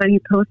I saw that he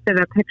posted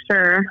a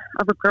picture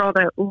of a girl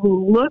that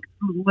looked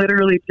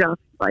literally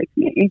just like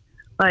me,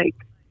 like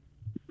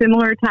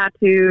similar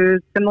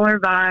tattoos, similar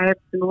vibes,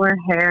 similar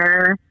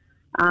hair.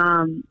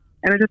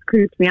 And it just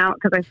creeped me out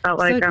because I felt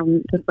like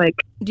I'm just like.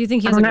 Do you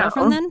think he has a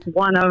girlfriend then?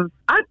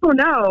 I don't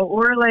know,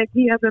 or like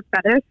he has a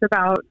fetish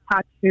about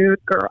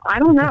tattooed girl. I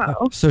don't know.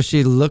 So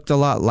she looked a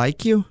lot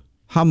like you?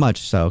 How much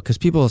so? Because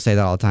people will say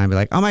that all the time. Be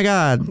like, oh my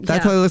God,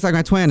 that totally looks like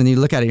my twin. And you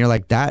look at it and you're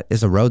like, that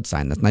is a road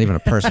sign. That's not even a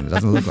person. It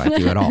doesn't look like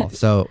you at all.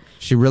 So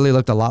she really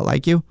looked a lot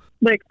like you?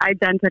 Like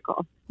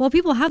identical. Well,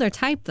 people have their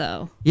type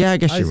though. Yeah, I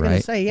guess I you're was right. going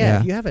to say,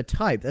 if you have a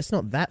type, that's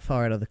not that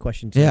far out of the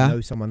question to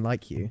know someone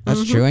like you.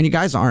 That's true. And you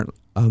guys aren't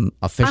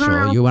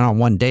official. You went on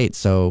one date,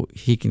 so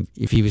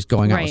if he was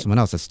going out with someone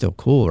else, that's still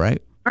cool,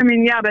 right? I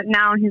mean, yeah, but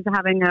now he's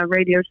having a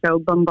radio show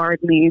bombard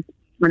me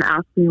and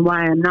ask me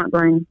why I'm not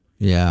going.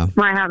 Yeah.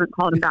 Why I haven't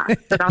called him back.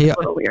 So that's a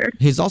little weird.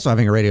 He's also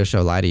having a radio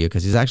show lie to you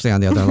because he's actually on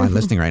the other line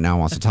listening right now and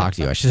wants to talk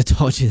to you. I should have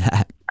told you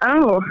that.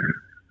 Oh.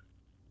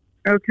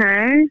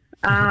 Okay.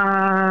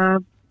 Hi,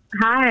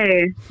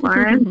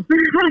 Lauren.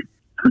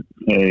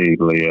 Hey,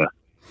 Leah.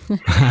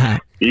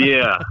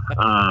 Yeah.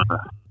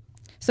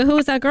 So who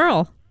was that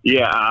girl?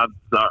 Yeah, I'm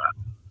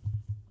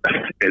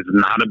sorry. It's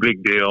not a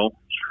big deal.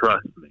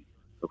 Trust me.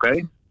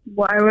 Okay?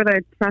 Why would I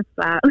trust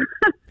that?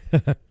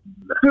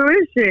 Who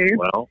is she?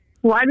 Well,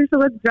 why does she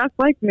look just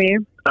like me?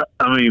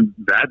 I mean,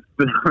 that's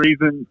the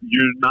reason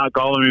you're not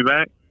calling me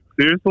back?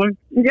 Seriously?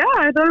 Yeah,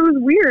 I thought it was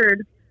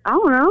weird. I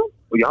don't know.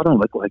 Well, y'all don't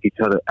look like each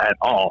other at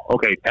all.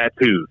 Okay,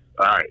 tattoos.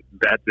 All right,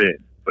 that's it.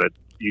 But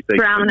you say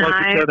brown you look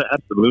like eyes. each other?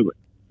 Absolutely.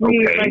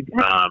 We Okay.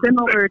 have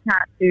similar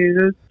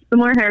tattoos,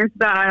 similar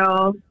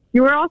hairstyle.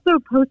 You were also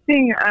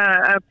posting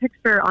a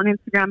picture on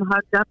Instagram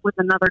hugged up with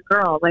another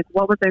girl. Like,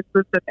 what was I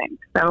supposed to think?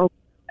 So,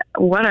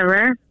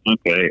 whatever.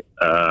 Okay.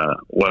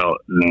 Well,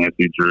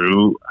 Nancy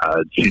Drew,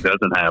 she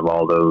doesn't have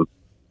all those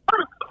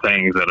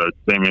things that are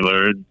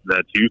similar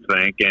that you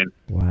think. And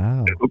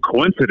wow, it was a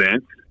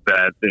coincidence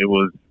that it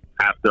was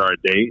after our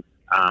date.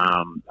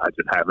 I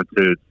just happened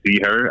to see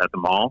her at the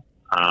mall.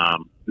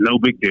 No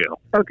big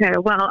deal. Okay,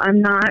 well, I'm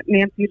not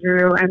Nancy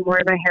Drew and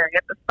more the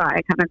Harriet the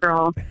Spy kind of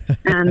girl.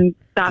 And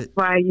that's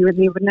why you and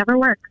me would never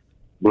work.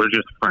 We're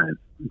just friends.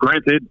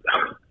 Granted,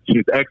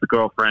 she's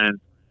ex-girlfriend,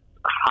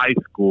 high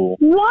school.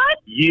 What?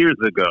 Years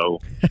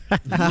ago.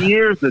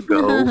 Years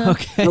ago.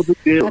 Okay. No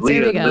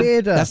big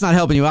deal. That's not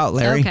helping you out,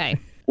 Larry. Okay.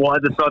 Well, I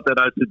just thought that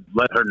I should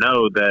let her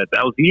know that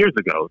was years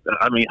ago.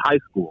 I mean, high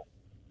school.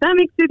 That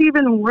makes it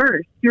even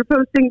worse. You're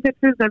posting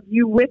pictures of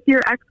you with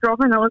your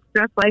ex-girlfriend that looks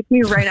just like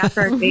me right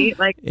after a date.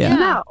 Like,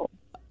 no.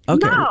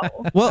 Okay. No.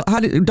 Well,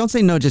 don't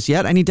say no just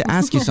yet. I need to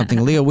ask you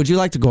something. Leo, would you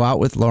like to go out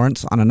with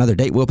Lawrence on another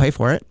date? We'll pay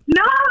for it.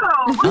 No.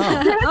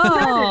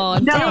 Oh,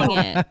 dang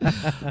it.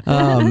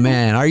 Oh,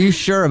 man. Are you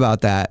sure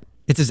about that?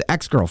 It's his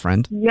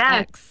ex-girlfriend.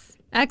 Yes.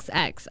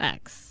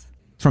 X.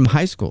 From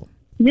high school.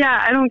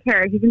 Yeah, I don't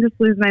care. He can just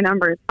lose my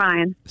number. It's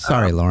fine.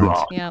 Sorry, Lawrence.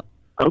 Yep.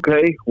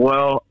 Okay,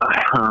 well,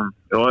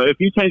 if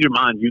you change your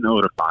mind, you know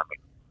where to find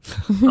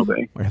me.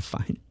 Okay. Where to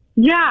find?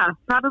 Yeah,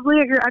 probably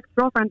at your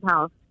ex-girlfriend's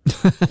house.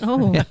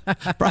 Oh. Yeah,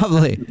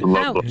 probably.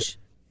 Ouch.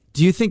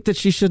 Do you think that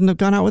she shouldn't have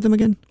gone out with him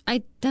again?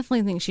 I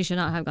definitely think she should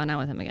not have gone out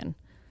with him again.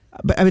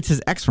 But I mean, it's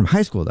his ex from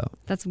high school, though.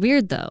 That's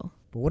weird, though.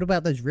 But what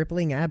about those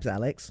rippling abs,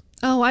 Alex?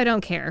 Oh, I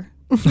don't care.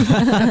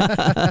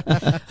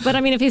 But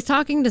I mean, if he's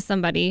talking to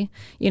somebody,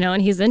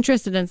 and he's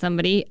interested in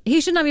somebody,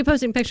 he should not be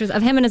posting pictures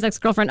of him and his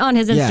ex-girlfriend on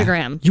his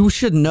Instagram. You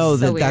should know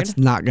So that weird. that's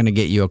not going to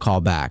get you a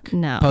call back.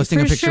 No, Posting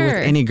a for picture with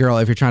sure. any girl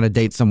if you're trying to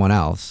date someone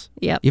else.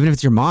 Yep. Even if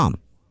it's your mom.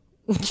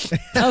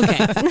 Okay.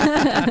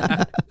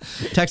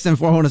 Text in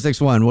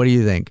 41061. What do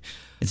you think?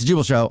 It's a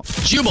Jubal Show.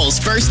 Jubal's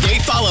first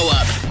date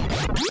follow-up.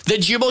 The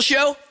Jubal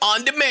Show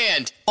on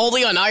demand,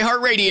 only on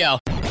iHeartRadio.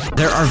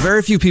 There are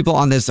very few people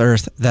on this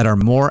earth that are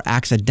more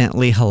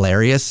accidentally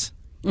hilarious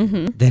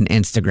than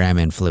Instagram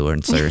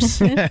influencers.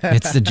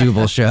 It's the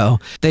Jubal Show.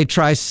 They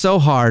try so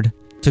hard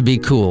to be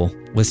cool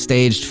with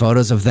staged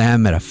photos of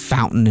them at a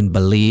fountain in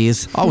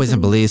Belize, always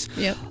in Belize,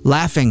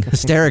 laughing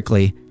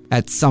hysterically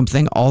at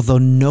something, although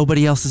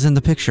nobody else is in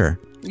the picture.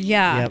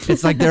 Yeah.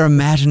 It's like their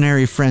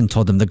imaginary friend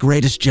told them the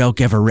greatest joke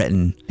ever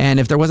written.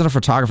 And if there wasn't a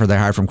photographer they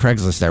hired from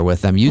Craigslist there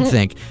with them, you'd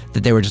think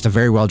that they were just a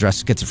very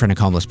well-dressed schizophrenic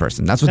homeless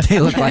person. That's what they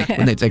look like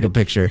when they take a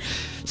picture.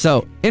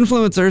 So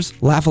influencers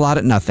laugh a lot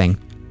at nothing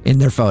in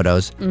their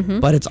photos,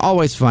 but it's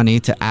always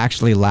funny to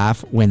actually laugh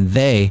when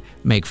they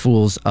make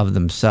fools of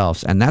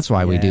themselves. And that's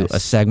why we do a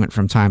segment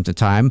from time to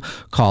time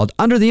called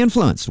Under the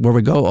Influence, where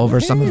we go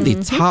over some of the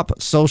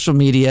top social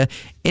media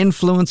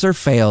influencer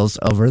fails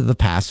over the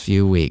past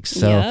few weeks.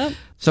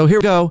 So here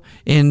we go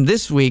in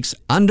this week's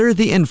Under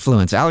the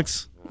Influence.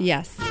 Alex?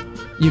 Yes.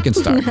 You can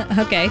start.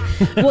 Okay.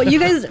 Well, you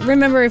guys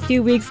remember a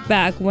few weeks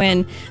back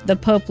when the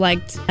Pope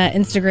liked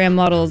Instagram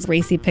model's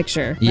racy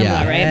picture. Remember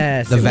that, right?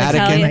 Yes, The it was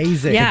Vatican.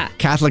 amazing. Yeah. The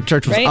Catholic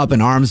Church was Right? up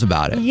in arms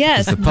about it.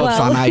 Yes, 'Cause the Pope's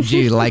well- on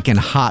IG liking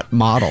hot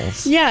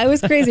models. Yeah, it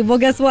was crazy. Well,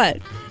 guess what?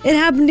 It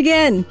happened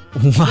again.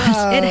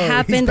 What? It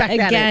happened back at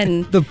it.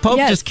 again. The Pope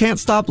Yes. just can't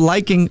stop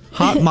liking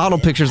hot model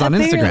pictures on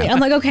Apparently. Instagram. I'm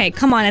like, okay,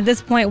 come on. At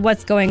this point,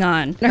 what's going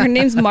on? Her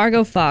name's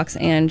Margot Fox,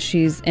 and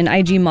she's an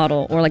IG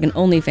model or like an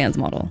OnlyFans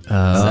model.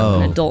 So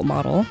an adult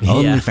model.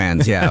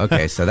 OnlyFans, yeah.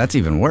 Okay, so that's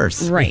even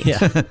worse. Right.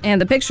 And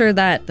the picture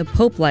that the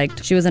Pope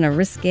liked, she was in a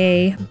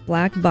risque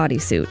black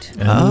bodysuit.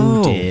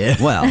 Oh, dear.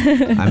 Well,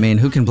 I mean,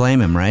 who can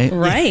blame him, right?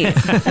 Right. I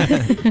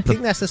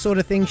think that's the sort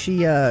of thing she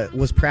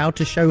was proud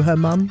to show her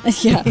mum.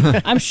 Yeah.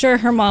 I'm sure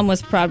her mom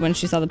was proud when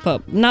she saw the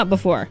Pope. Not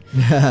before.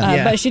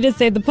 But she did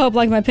say, the Pope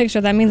liked my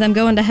picture. That means I'm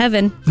going to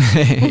heaven.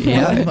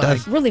 Yeah, it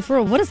does. Really, for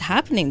real, what is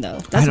happening, though?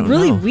 That's don't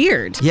really know.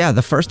 weird. Yeah,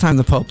 the first time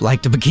the Pope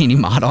liked a bikini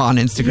model on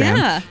Instagram,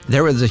 Yeah.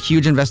 there was a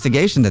huge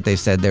investigation that they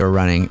said they were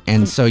running.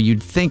 And so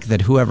you'd think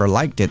that whoever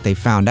liked it, they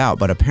found out,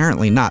 but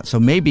apparently not. So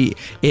maybe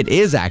it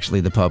is actually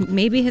the Pope.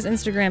 Maybe his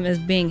Instagram is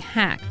being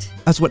hacked.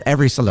 That's what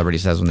every celebrity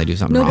says when they do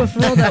something No, wrong. but for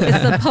real, though,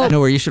 it's the Pope. You know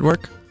where you should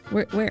work?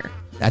 Where?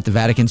 At the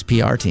Vatican's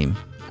PR team.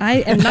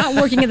 I am not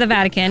working at the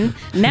Vatican,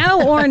 now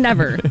or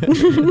never.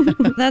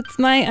 That's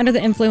my Under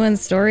the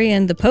Influence story,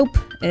 and the Pope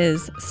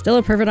is still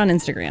a pervert on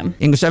Instagram.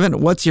 English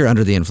Evan, what's your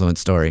under the influence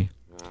story?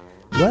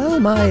 Well,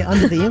 my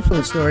Under the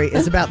Influence story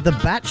is about The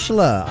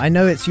Bachelor. I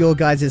know it's your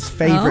guys'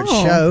 favorite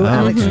Oh. show.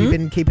 Alex, have you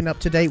been keeping up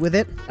to date with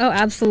it? Oh,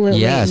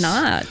 absolutely Yes.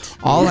 not.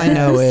 All I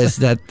know is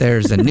that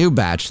there's a new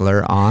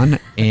Bachelor on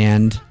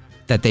and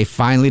that they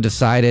finally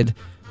decided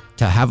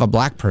to have a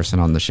black person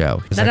on the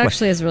show. It's That like,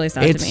 actually is really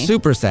sad it's to me.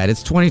 super sad.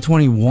 It's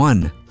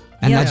 2021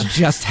 and Yeah. that's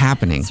just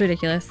happening. It's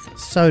ridiculous.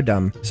 So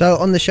dumb. So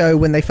on the show,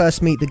 when they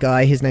first meet the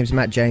guy, his name's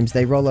Matt James,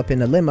 they roll up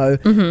in a limo,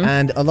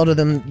 and a lot of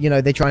them,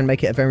 they try and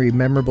make it a very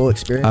memorable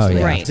experience. Oh,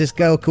 yeah. Right. This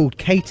girl called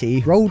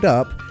Katie rolled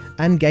up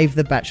and gave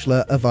the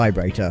Bachelor a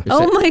vibrator.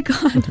 Oh my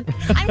God.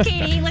 I'm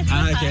Katie. Let's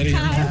Hi,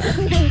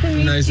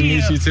 Katie. Nice to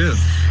meet you too.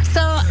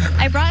 So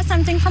I brought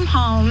something from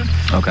home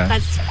Okay.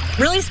 that's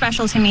really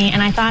special to me,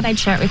 and I thought I'd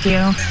share it with you.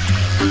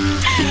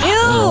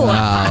 Ew.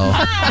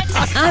 Wow.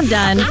 I'm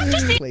done.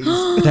 Please.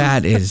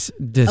 That is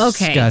Okay.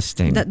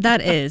 disgusting.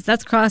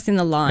 That's crossing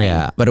the line.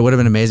 Yeah, but it would have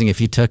been amazing if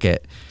he took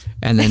it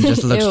and then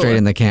just looked Ew. straight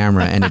in the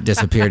camera and it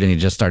disappeared and he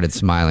just started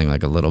smiling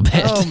like a little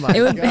bit. Oh my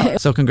It would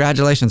God. So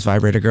congratulations,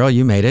 Vibrator Girl.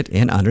 You made it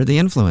in Under the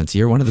Influence.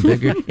 You're one of the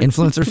bigger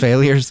influencer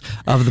failures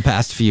of the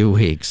past few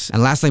weeks.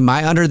 And lastly,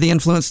 my Under the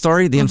Influence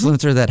story, the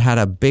influencer that had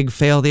a big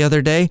fail the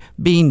other day,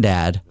 Bean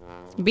Dad.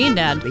 Bean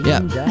Dad. Yeah.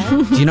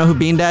 Do you know who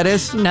Bean Dad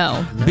is?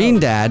 No. Bean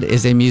Dad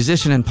is a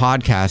musician and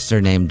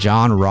podcaster named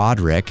John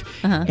Roderick,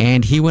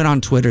 and he went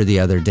on Twitter the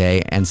other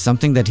day, and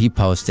something that he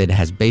posted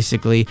has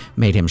basically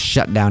made him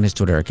shut down his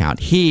Twitter account.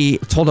 He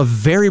told a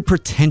very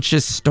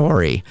pretentious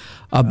story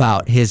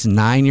about his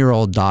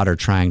 9-year-old daughter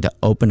trying to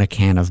open a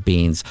can of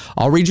beans.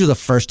 I'll read you the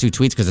first 2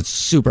 tweets because it's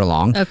super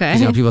long. Okay.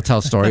 'Cause, people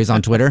tell stories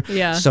on Twitter.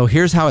 Yeah. So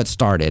here's how it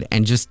started,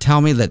 and just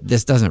tell me that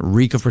this doesn't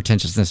reek of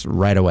pretentiousness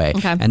right away.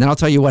 Okay. And then I'll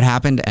tell you what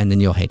happened, and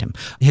then you'll hate him.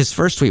 His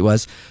first tweet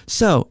was,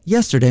 so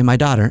yesterday my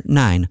daughter,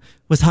 9,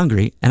 was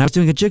hungry, and I was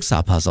doing a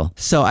jigsaw puzzle.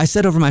 So I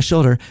said over my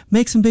shoulder,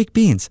 make some baked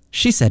beans.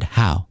 She said,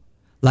 how?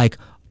 Like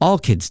all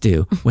kids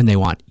do when they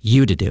want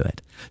you to do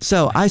it.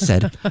 So I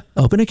said,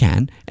 open a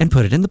can and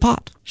put it in the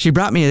pot. She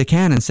brought me the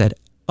can and said,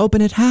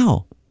 open it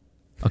how?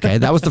 Okay,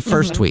 that was the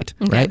first tweet,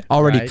 right?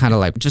 Already Right. kind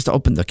of like, just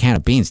open the can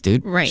of beans,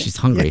 dude. Right. She's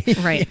hungry.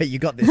 Right. Yeah, you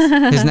got this.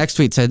 His next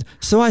tweet said,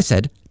 so I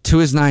said, to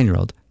his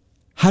 9-year-old,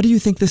 how do you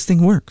think this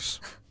thing works?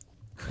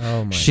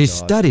 Oh my She God.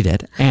 studied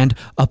it and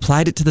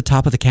applied it to the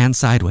top of the can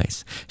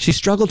sideways. She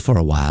struggled for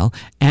a while,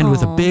 and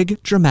with a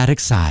big, dramatic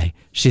sigh,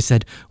 she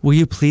said, will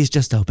you please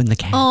just open the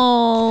can?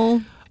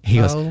 Oh. He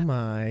goes, Oh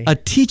my. a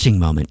teaching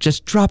moment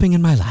just dropping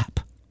in my lap.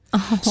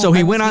 So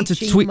he went on to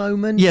tweet.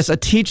 Moment? Yes, a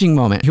teaching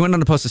moment. He went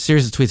on to post a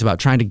series of tweets about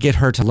trying to get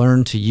her to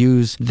learn to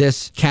use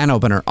this can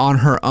opener on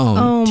her own,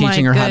 Oh,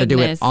 teaching her how to do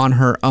it goodness. on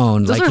her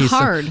own. Those are he's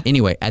hard.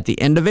 Anyway, at the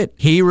end of it,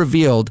 he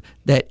revealed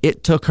that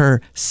it took her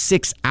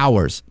 6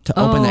 hours to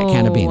open that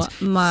can of beans.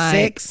 My.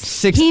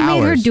 6 He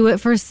hours. made her do it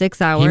for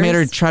 6 hours. He made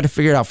her try to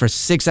figure it out for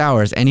 6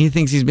 hours, and he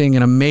thinks he's being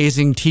an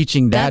amazing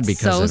teaching dad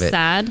because so of it.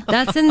 sad.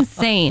 That's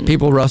insane.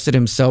 People roasted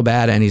him so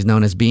bad, and he's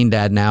known as Bean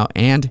Dad now,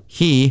 and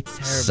he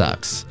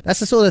sucks. That's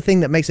the sort of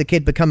thing that makes a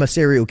kid become a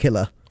serial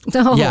killer.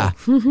 Oh. Yeah.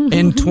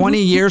 In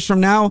 20 years from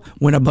now,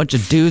 when a bunch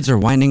of dudes are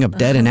winding up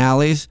dead in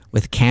alleys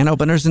with can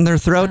openers in their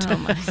throat,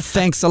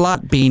 thanks a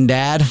lot, Bean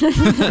Dad. All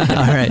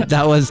right,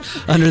 that was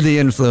Under the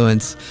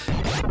Influence.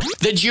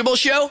 The Jubal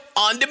Show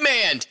on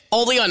demand,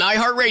 only on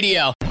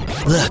iHeartRadio.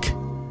 Look,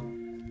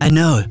 I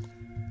know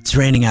it's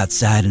raining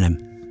outside and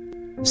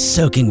I'm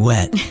soaking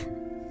wet.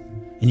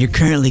 And you're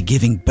currently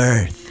giving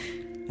birth.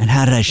 And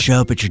how did I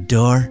show up at your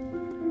door?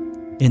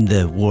 In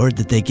the ward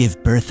that they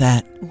give birth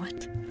at?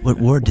 What? What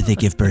ward did they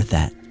give birth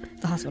at?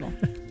 The hospital.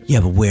 Yeah,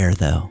 but where,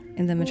 though?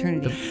 In the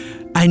maternity.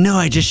 I know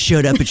I just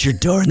showed up at your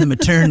door in the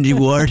maternity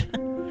ward,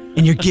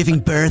 and you're giving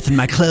birth, and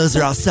my clothes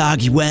are all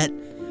soggy wet,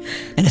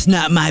 and it's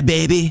not my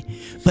baby,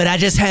 but I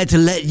just had to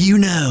let you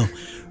know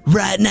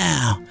right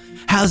now.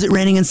 How's it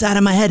raining inside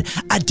of my head?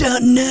 I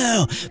don't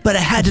know, but I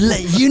had to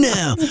let you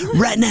know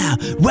right now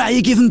while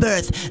you're giving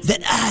birth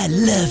that I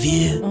love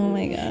you. Oh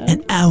my God.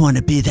 And I want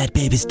to be that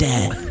baby's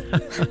dad.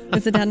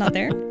 Is the dad not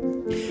there?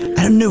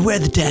 I don't know where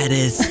the dad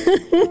is.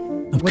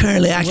 I'm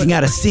currently acting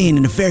out a scene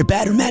in a very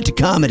bad romantic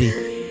comedy.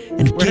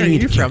 And Where are getting you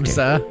into from, character.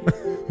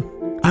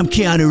 sir? I'm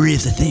Keanu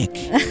Reeves, I think.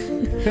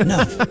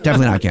 No,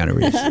 definitely not Keanu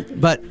Reeves.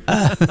 But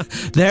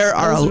there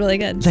are... That was really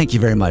good. Thank you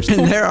very much.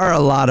 There are a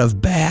lot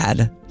of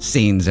bad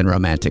scenes in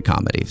romantic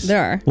comedies.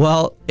 There are.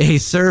 Well, a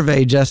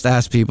survey just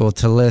asked people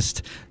to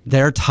list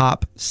their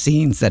top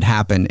scenes that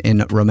happen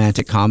in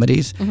romantic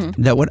comedies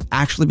that would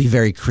actually be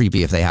very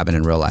creepy if they happen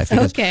in real life.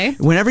 Because Okay.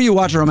 whenever you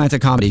watch a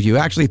romantic comedy, if you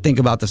actually think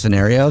about the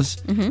scenarios,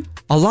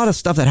 a lot of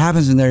stuff that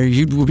happens in there,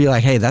 you will be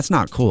like, hey, that's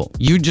not cool.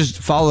 You just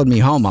followed me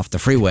home off the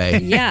freeway.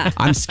 Yeah.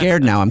 I'm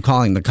scared now. I'm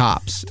calling the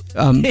cops.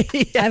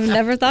 I've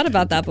never thought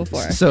about that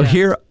before. So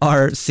here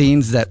are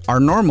scenes that are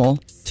normal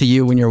to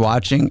you when you're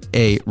watching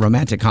a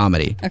romantic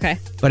comedy. Okay.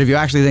 But if you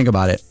actually think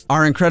about it,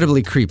 are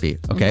incredibly creepy,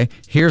 okay?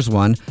 Here's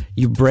one.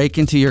 You break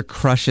into your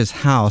crush's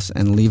house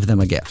and leave them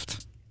a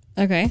gift.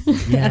 Okay. I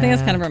think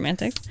that's kind of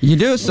romantic. You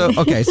do? So,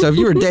 okay. So if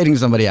you were dating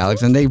somebody,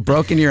 Alex, and they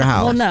broke into your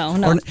house. Well,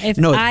 no. or- If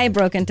no, I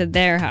broke into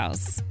their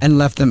house, and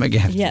left them a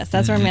gift. yes,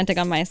 that's romantic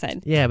on my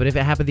side. Yeah, but if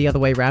it happened the other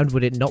way around,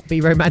 would it not be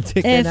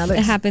romantic then, If Alex?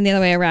 it happened the other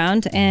way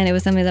around and it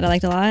was somebody that I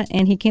liked a lot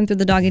and he came through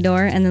the doggy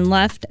door and then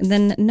left,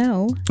 then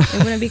no, it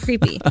wouldn't be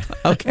creepy.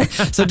 Okay.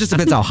 So it just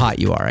depends how hot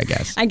you are, I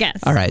guess. I guess.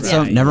 All right.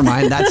 So never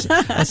mind. That's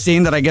a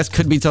scene that I guess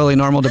could be totally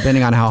normal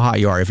depending on how hot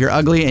you are. If you're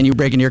ugly and you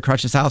break into your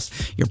crush's house,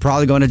 you're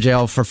probably going to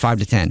jail for 5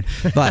 to 10.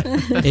 But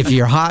if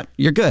you're hot,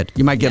 you're good.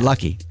 You might get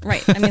lucky.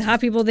 Right. I mean, hot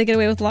people, they get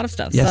away with a lot of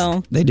stuff. Yes,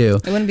 So they do.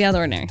 it wouldn't be out of the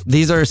ordinary.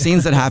 These are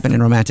scenes that happen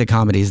in romantic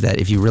comedies that,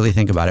 if you really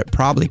think about it,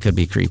 probably could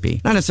be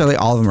creepy. Not necessarily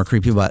all of them are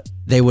creepy, but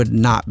they would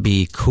not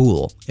be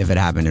cool if it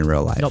happened in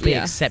real life. Not be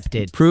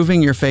accepted.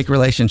 Proving your fake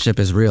relationship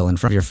is real in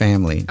front of your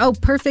family. Oh,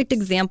 perfect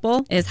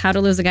example is How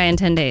to Lose a Guy in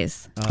 10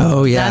 Days.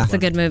 Oh, yeah. That's a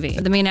good movie.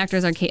 The main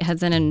actors are Kate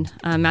Hudson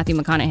and Matthew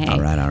McConaughey. All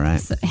right.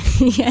 So,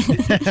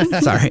 yeah.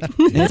 Sorry.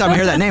 Anytime I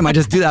hear that name, I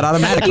just do that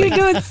automatically. You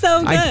do it so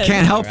good. I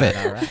can't help it.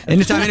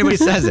 Anytime anybody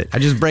says it, I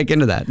just break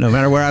into that, no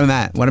matter where I'm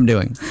at, what I'm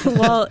doing.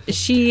 Well,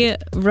 she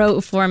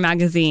wrote for a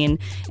magazine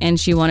and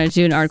she wanted to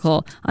do an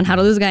article on how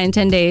to lose a guy in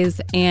 10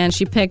 days. And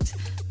she picked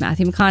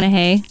Matthew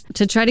McConaughey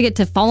to try to get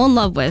to fall in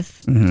love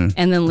with and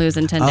then lose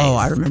in 10 days. Oh,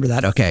 I remember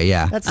that. Okay,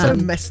 yeah. That's so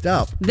messed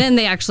up. Then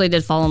they actually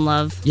did fall in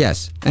love.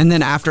 Yes. And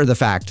then after the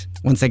fact,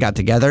 once they got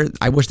together,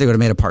 I wish they would have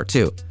made a part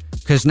 2.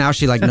 Because now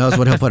she knows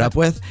what he'll put up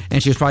with,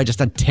 and she was probably just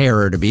a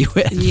terror to be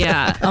with.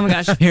 Yeah. Oh my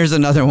gosh. Here's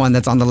another one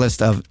that's on the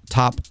list of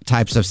top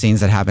types of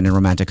scenes that happen in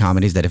romantic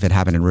comedies that if it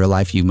happened in real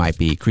life, you might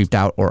be creeped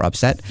out or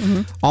upset.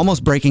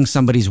 Almost breaking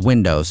somebody's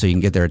window so you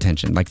can get their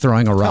attention, like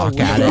throwing a rock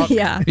at it.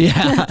 Yeah.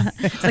 Yeah.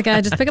 It's like,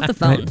 just pick up the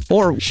phone.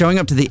 Or showing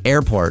up to the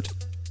airport,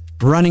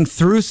 running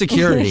through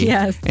security,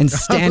 Yes. and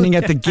standing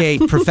at the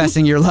gate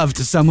professing your love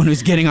to someone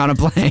who's getting on a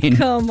plane.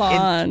 Come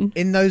on.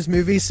 In those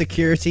movies,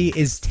 security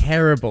is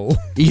terrible.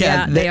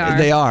 Yeah, they are.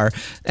 They are.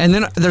 And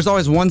then there's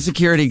always one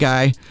security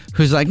guy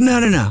who's like,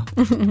 no.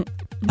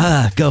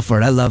 Go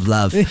for it. I love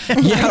love.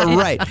 Yeah,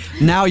 right.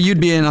 Now you'd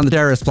be in on the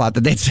terrorist plot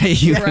that they'd say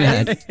you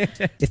had.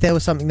 If there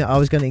was something that I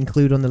was going to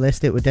include on the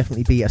list, it would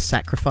definitely be a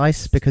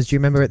sacrifice, because do you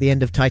remember at the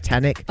end of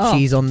Titanic,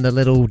 she's on the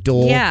little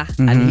door,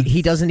 and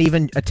he doesn't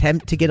even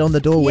attempt to get on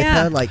the door with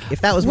her? Like,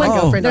 if that was my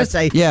girlfriend, I'd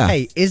say,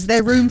 hey, is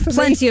there room for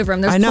plenty me? of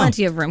room. There's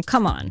plenty of room.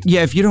 Come on.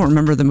 Yeah, if you don't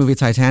remember the movie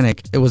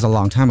Titanic, it was a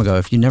long time ago.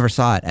 If you never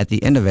saw it, at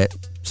the end of it,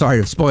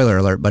 sorry, spoiler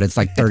alert, but it's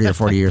like 30 or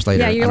 40 years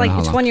later. Yeah, you're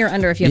like 20 or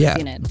under if you haven't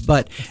seen it.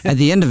 But at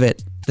the end of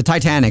it, the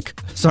Titanic,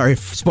 sorry,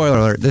 spoiler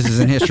alert, this is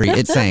in history,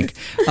 it sank.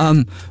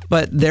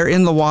 But they're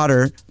in the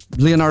water,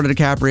 Leonardo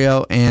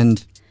DiCaprio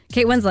and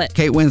Kate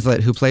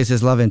Winslet, who plays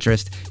his love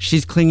interest,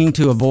 she's clinging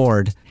to a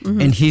board,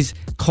 and he's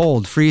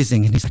cold,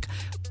 freezing, and he's like,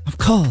 I'm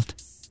cold.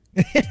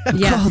 I'm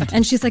cold.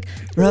 And she's like,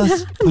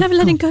 Rose, I'm never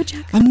letting go,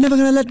 Jack. I'm never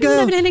going to let go.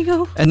 I'm never letting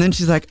go. And then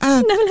she's like,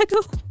 never let go.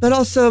 But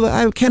also,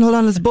 I can't hold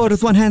on to this board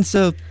with one hand,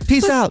 so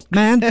peace out,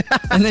 man.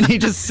 And then he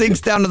just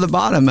sinks down to the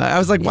bottom. I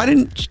was like, why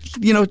didn't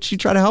she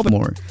try to help him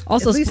more?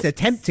 Also, at least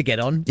attempt to get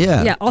on.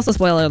 Yeah. Yeah, also,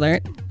 spoiler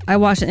alert, I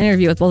watched an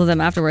interview with both of them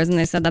afterwards, and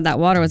they said that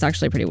water was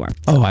actually pretty warm.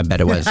 Oh, I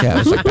bet it was. Yeah, it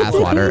was like bath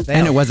water.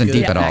 And it wasn't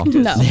deep at all.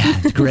 No.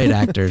 Yeah, great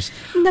actors.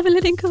 Never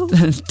letting go.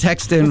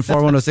 Text in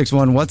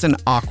 41061. What's an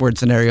awkward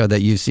scenario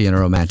that you see in a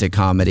romantic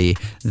comedy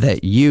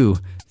that you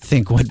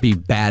think would be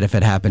bad if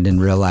it happened in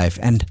real life?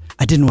 And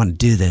I didn't want to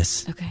do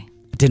this. Okay.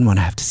 I didn't want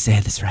to have to say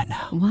this right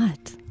now.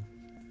 What?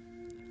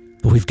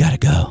 But we've got to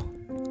go.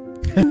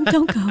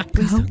 Don't go.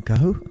 Please don't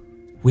go.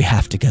 We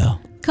have to go.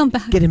 Come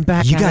back. Get him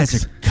back, You Alex.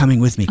 guys are coming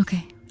with me.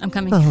 Okay, I'm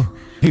coming. Oh.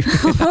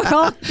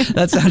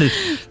 That sounded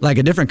like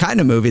a different kind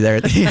of movie there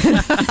at the end.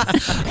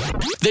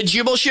 The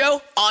Jubal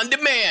Show on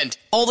demand,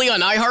 only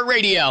on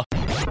iHeartRadio.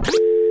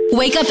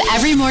 Wake up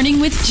every morning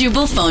with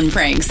Jubal phone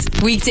pranks.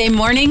 Weekday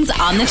mornings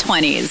on the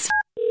 20s.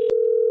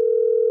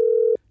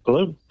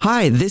 Hello?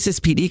 Hi, this is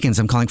Pete Eakins.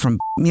 I'm calling from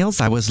Meals.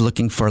 I was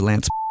looking for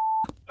Lance.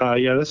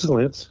 Yeah, this is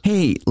Lance.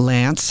 Hey,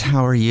 Lance,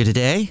 how are you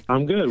today?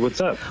 I'm good. What's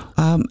up?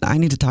 I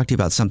need to talk to you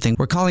about something.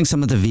 We're calling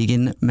some of the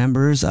vegan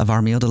members of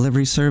our meal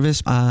delivery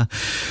service.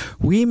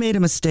 We made a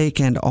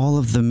mistake, and all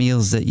of the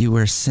meals that you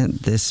were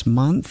sent this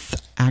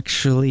month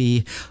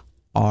actually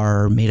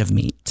are made of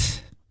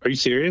meat. Are you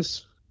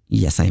serious?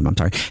 Yes, I am. I'm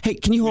sorry. Hey,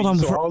 can you hold on?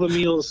 So all the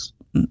meals...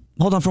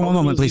 Hold on for one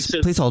moment, please.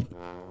 Please hold.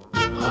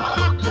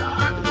 Oh,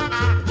 God.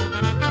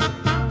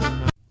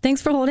 Thanks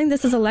for holding.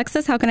 This is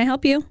Alexis. How can I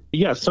help you?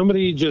 Yeah,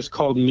 somebody just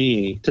called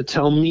me to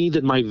tell me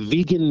that my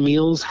vegan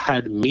meals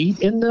had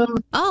meat in them.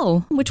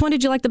 Oh, which one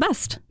did you like the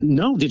best?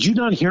 No, did you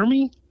not hear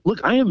me?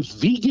 Look, I am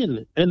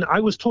vegan, and I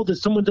was told that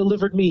someone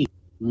delivered me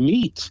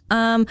meat.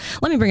 Let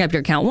me bring up your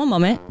account. One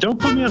moment. Don't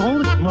put me on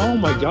hold. Oh,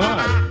 my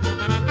God.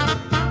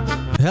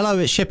 Hello,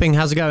 it's shipping.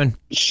 How's it going?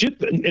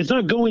 It's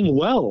not going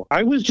well.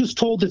 I was just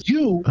told that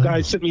you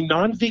guys sent me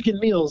non-vegan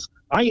meals.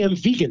 I am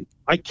vegan.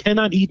 I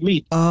cannot eat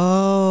meat.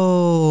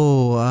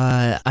 Oh,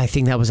 I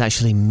think that was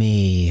actually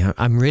me.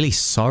 I'm really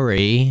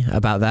sorry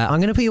about that. I'm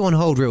going to put you on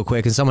hold real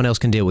quick and someone else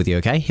can deal with you,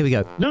 okay? Here we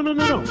go. No.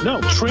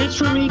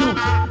 Transfer me to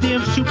a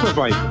damn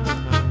supervisor.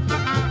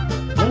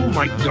 Oh,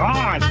 my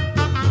God.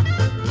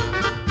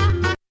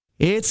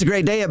 It's a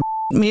great day at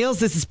Meals.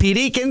 This is Pete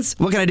Eakins.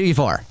 What can I do you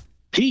for?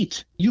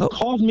 Pete, you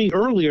called me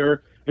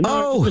earlier, and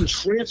now I've been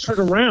transferred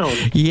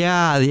around.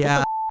 Yeah.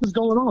 What the is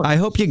going on? I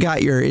hope you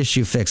got your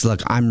issue fixed.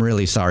 Look, I'm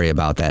really sorry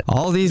about that.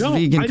 All these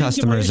vegan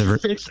customers are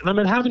fixed, and I've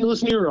been having to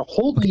listen to your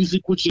whole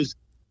music, which is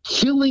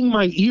killing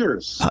my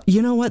ears.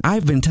 You know what?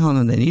 I've been telling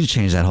them they need to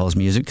change that whole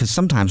music, because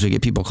sometimes we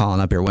get people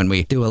calling up here when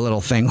we do a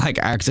little thing like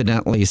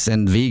accidentally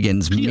send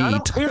vegans meat. I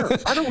don't care.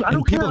 I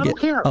don't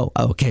care. Oh,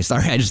 okay.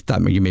 Sorry. I just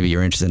thought maybe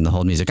you're interested in the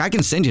whole music. I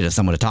can send you to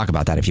someone to talk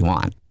about that if you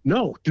want.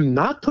 No, do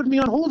not put me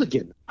on hold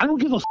again. I don't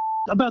give a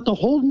about the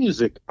hold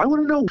music. I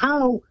want to know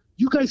how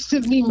you guys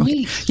sent me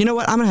meat. You know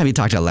what? I'm going to have you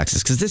talk to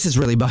Alexis, because this is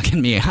really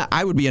bugging me.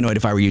 I would be annoyed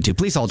if I were you too.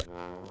 Please hold.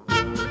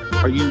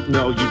 Are you?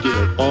 No, you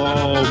didn't.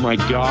 Oh, my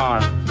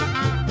God.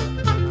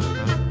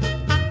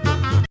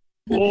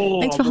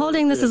 Thanks for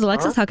holding. This is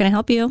Alexis. How can I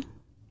help you?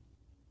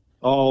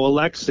 Oh,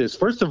 Alexis.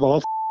 First of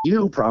all,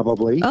 you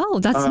probably. Oh,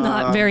 that's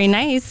not very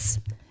nice.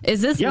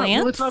 Is this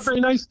Lance? Well, it's not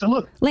very nice to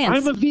look. Lance.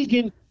 I'm a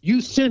vegan. You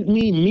sent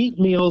me meat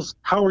meals.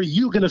 How are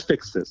you going to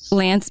fix this?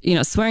 Lance,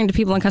 swearing to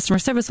people in customer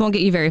service won't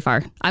get you very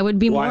far. I would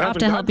be more up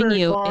to helping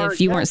you if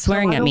you weren't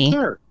swearing at me.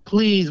 Care.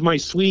 Please, my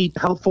sweet,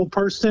 helpful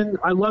person.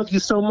 I love you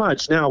so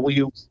much. Now, will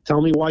you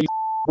tell me why you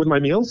with my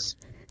meals?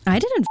 I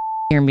didn't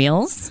your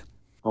meals.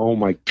 Oh,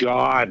 my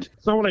God.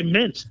 That's not what I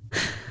meant.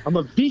 I'm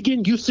a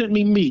vegan. You sent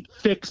me meat.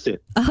 Fix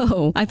it.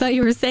 Oh, I thought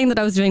you were saying that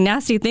I was doing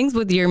nasty things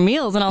with your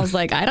meals. And I was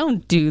like, I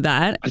don't do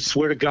that. I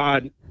swear to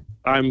God,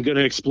 I'm going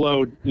to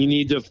explode. You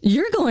need to...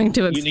 You're going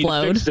to explode. You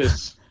need to fix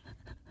this.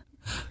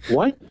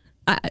 What?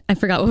 I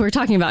forgot what we were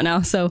talking about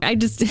now. So I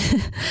just...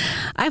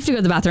 I have to go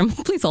to the bathroom.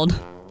 Please hold.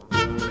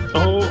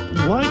 Oh,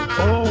 what?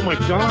 Oh, my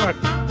God.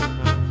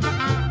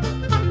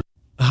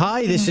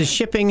 Hi, this is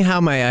shipping. How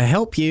may I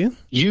help you?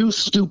 You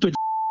stupid...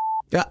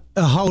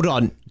 Hold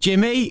on.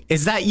 Jimmy,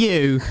 is that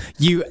you?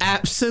 You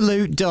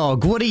absolute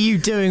dog. What are you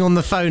doing on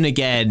the phone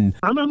again?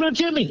 I'm not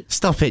Jimmy.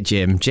 Stop it,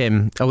 Jim.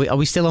 Jim, are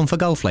we still on for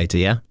golf later,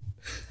 yeah?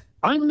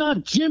 I'm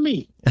not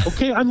Jimmy.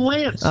 Okay, I'm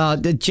Lance.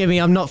 Jimmy,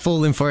 I'm not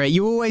falling for it.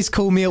 You always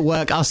call me at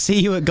work. I'll see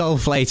you at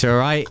golf later, all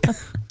right?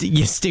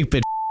 You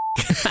stupid.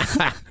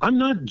 I'm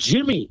not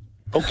Jimmy.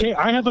 Okay,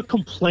 I have a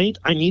complaint.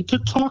 I need to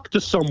talk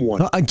to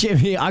someone.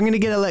 Jimmy, I'm going to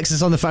get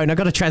Alexis on the phone. I've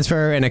got to transfer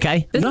her in,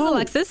 okay? This is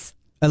Alexis.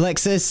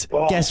 Alexis,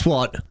 guess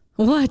what?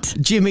 What?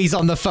 Jimmy's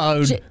on the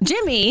phone.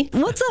 Jimmy?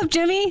 What's up,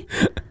 Jimmy?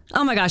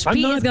 Oh my gosh, I'm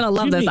Pete not is going to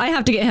love Jimmy. this. I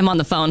have to get him on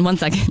the phone. 1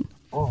 second.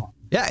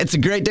 Yeah, it's a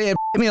great day at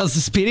Meals.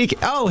 This is Pete.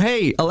 Oh,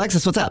 hey,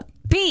 Alexis, what's up?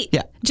 Pete,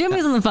 Yeah.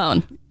 Jimmy's on the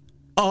phone.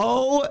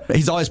 Oh,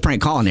 he's always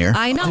prank calling here.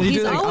 I know, Did he he's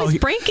do that? always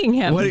pranking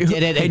him. He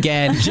did it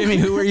again. Jimmy,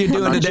 who are you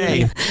doing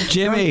today?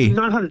 Jimmy. You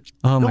know how to,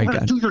 Oh, my how to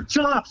God. do your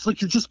jobs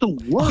like you're just the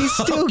worst. He's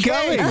still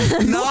going.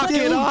 Knock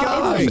it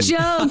off.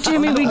 Joke,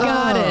 Jimmy, we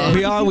got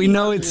it. We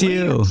know it's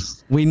you.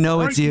 We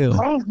know it's you.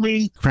 Called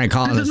me. Prank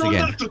calling This us is not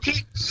again. enough, okay?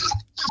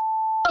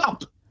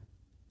 Up.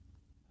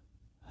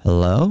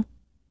 Hello?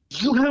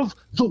 You have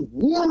the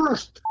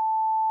worst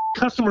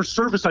customer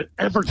service I've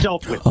ever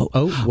dealt with.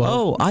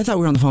 Oh, I thought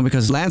we were on the phone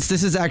because, Lance,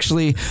 this is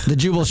actually the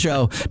Jubal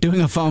Show doing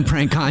a phone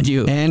prank on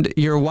you. And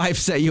your wife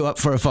set you up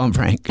for a phone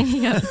prank.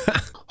 Yep.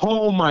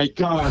 Oh my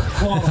God.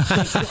 Oh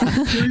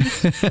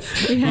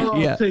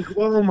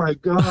my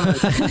God.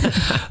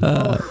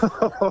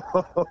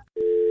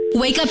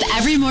 Wake up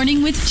every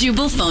morning with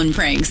Jubal phone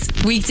pranks.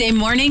 Weekday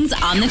mornings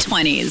on the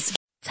 20s.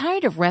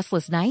 Tired of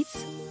restless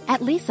nights?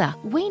 At Lisa,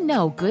 we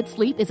know good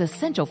sleep is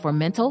essential for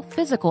mental,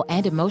 physical,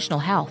 and emotional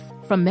health.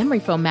 From memory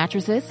foam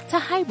mattresses to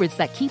hybrids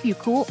that keep you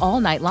cool all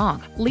night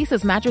long,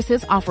 Lisa's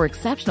mattresses offer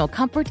exceptional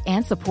comfort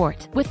and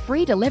support with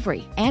free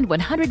delivery and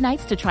 100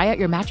 nights to try out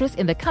your mattress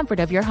in the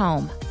comfort of your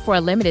home. For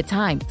a limited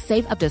time,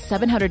 save up to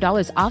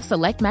 $700 off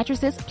select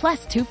mattresses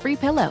plus 2 free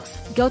pillows.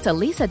 Go to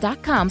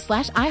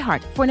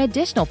lisa.com/iHeart for an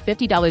additional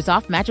 $50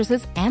 off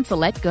mattresses and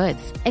select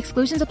goods.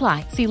 Exclusions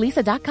apply. See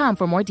lisa.com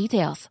for more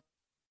details.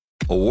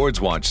 Awards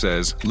Watch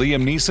says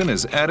Liam Neeson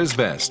is at his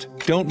best.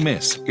 Don't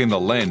miss In the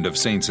Land of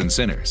Saints and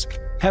Sinners.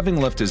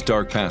 Having left his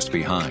dark past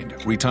behind,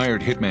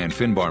 retired hitman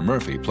Finbar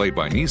Murphy, played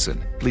by Neeson,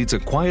 leads a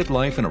quiet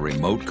life in a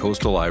remote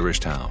coastal Irish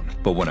town.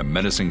 But when a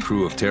menacing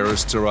crew of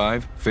terrorists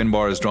arrive,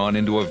 Finbar is drawn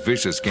into a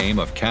vicious game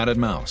of cat and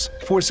mouse,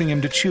 forcing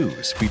him to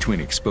choose between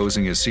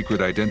exposing his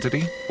secret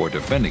identity or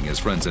defending his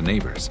friends and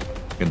neighbors.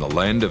 In the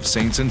Land of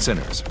Saints and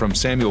Sinners, from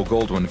Samuel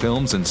Goldwyn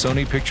Films and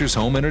Sony Pictures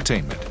Home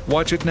Entertainment.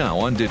 Watch it now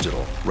on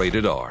digital.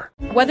 Rated R.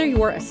 Whether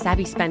you're a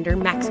savvy spender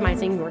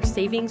maximizing your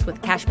savings with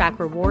cashback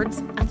rewards,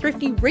 a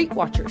thrifty rate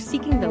watcher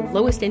seeking the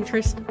lowest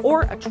interest,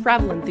 or a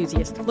travel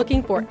enthusiast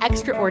looking for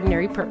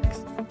extraordinary perks,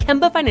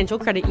 Kemba Financial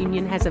Credit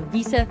Union has a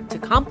visa to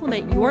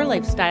complement your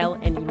lifestyle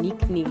and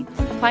unique needs.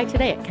 Apply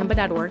today at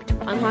Kemba.org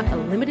to unlock a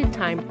limited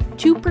time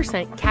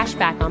 2% cash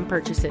back on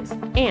purchases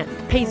and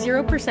pay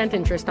 0%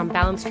 interest on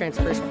balance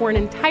transfers for an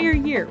entire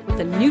year with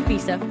a new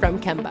visa from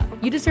Kemba.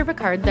 You deserve a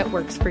card that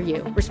works for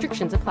you.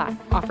 Restrictions apply.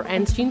 Offer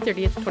ends June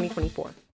 30th, 2024.